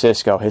San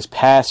Francisco. His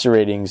passer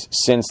ratings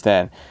since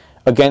then.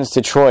 Against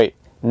Detroit,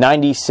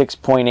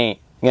 96.8.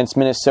 Against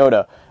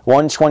Minnesota,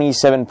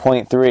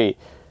 127.3.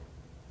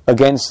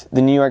 Against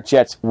the New York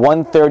Jets,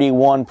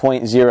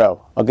 131.0.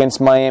 Against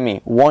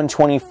Miami,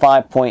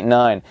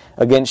 125.9.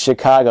 Against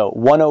Chicago,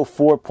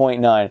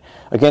 104.9.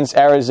 Against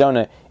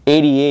Arizona,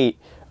 88.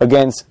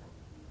 Against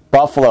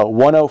Buffalo,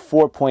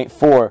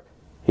 104.4.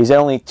 He's had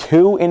only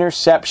 2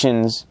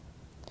 interceptions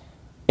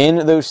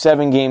in those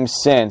 7 games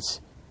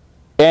since.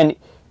 And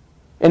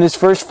in his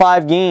first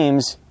 5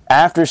 games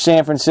after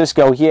San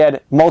Francisco, he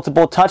had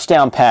multiple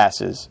touchdown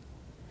passes.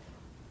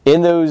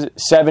 In those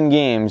 7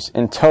 games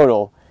in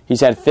total,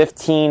 he's had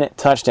 13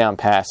 touchdown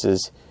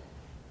passes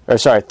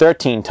compared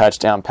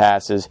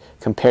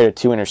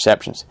to 2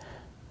 interceptions.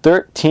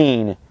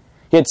 13.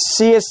 He had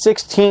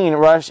 16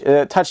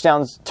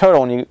 touchdowns total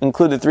when you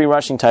include the 3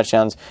 rushing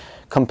touchdowns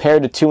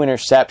compared to 2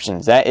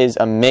 interceptions. That is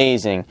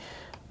amazing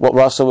what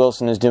Russell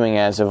Wilson is doing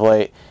as of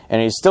late.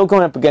 And he's still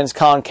going up against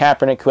Colin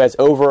Kaepernick, who has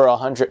over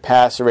 100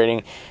 passer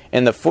rating.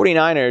 And the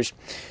 49ers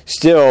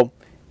still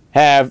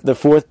have the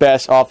 4th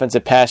best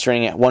offensive pass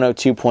rating at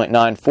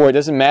 102.94. It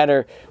doesn't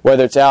matter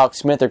whether it's Alex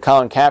Smith or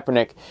Colin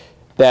Kaepernick.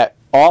 That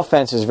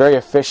offense is very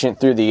efficient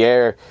through the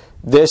air.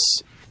 This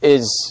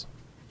is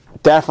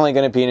definitely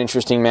going to be an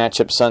interesting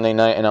matchup Sunday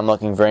night, and I'm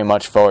looking very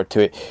much forward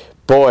to it.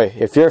 Boy,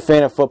 if you're a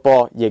fan of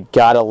football, you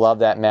gotta love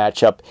that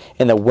matchup.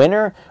 And the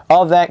winner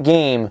of that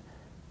game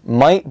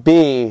might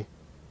be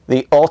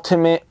the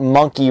ultimate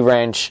monkey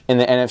wrench in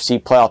the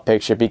NFC playoff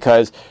picture,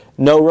 because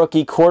no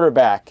rookie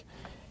quarterback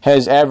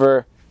has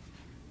ever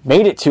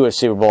made it to a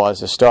Super Bowl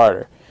as a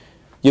starter.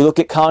 You look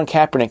at Colin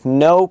Kaepernick,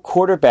 no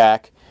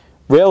quarterback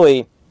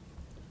really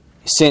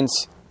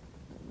since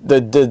the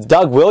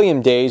Doug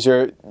Williams days,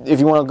 or if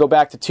you want to go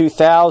back to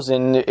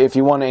 2000, if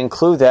you want to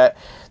include that,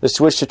 the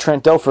switch to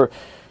Trent Dilfer,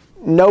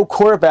 no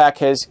quarterback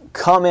has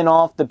come in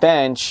off the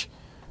bench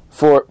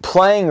for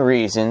playing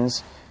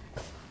reasons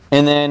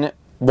and then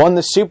won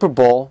the Super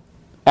Bowl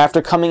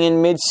after coming in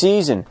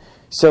mid-season.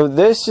 So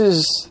this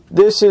is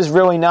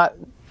really not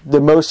the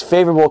most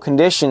favorable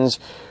conditions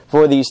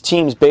for these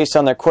teams based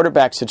on their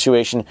quarterback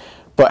situation,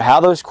 but how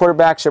those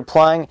quarterbacks are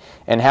playing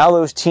and how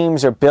those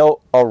teams are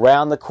built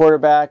around the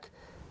quarterback,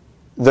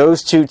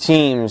 those 2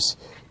 teams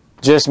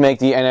just make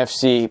the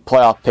NFC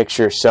playoff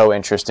picture so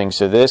interesting.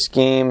 So this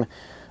game,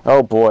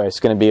 oh boy, it's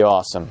going to be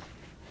awesome.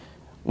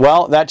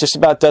 Well, that just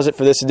about does it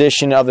for this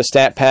edition of the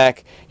Stat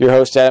Pack. Your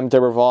host, Adam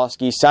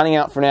Dobrovolsky, signing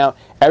out for now.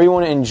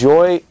 Everyone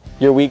enjoy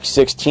your Week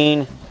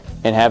 16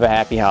 and have a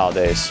happy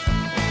holidays.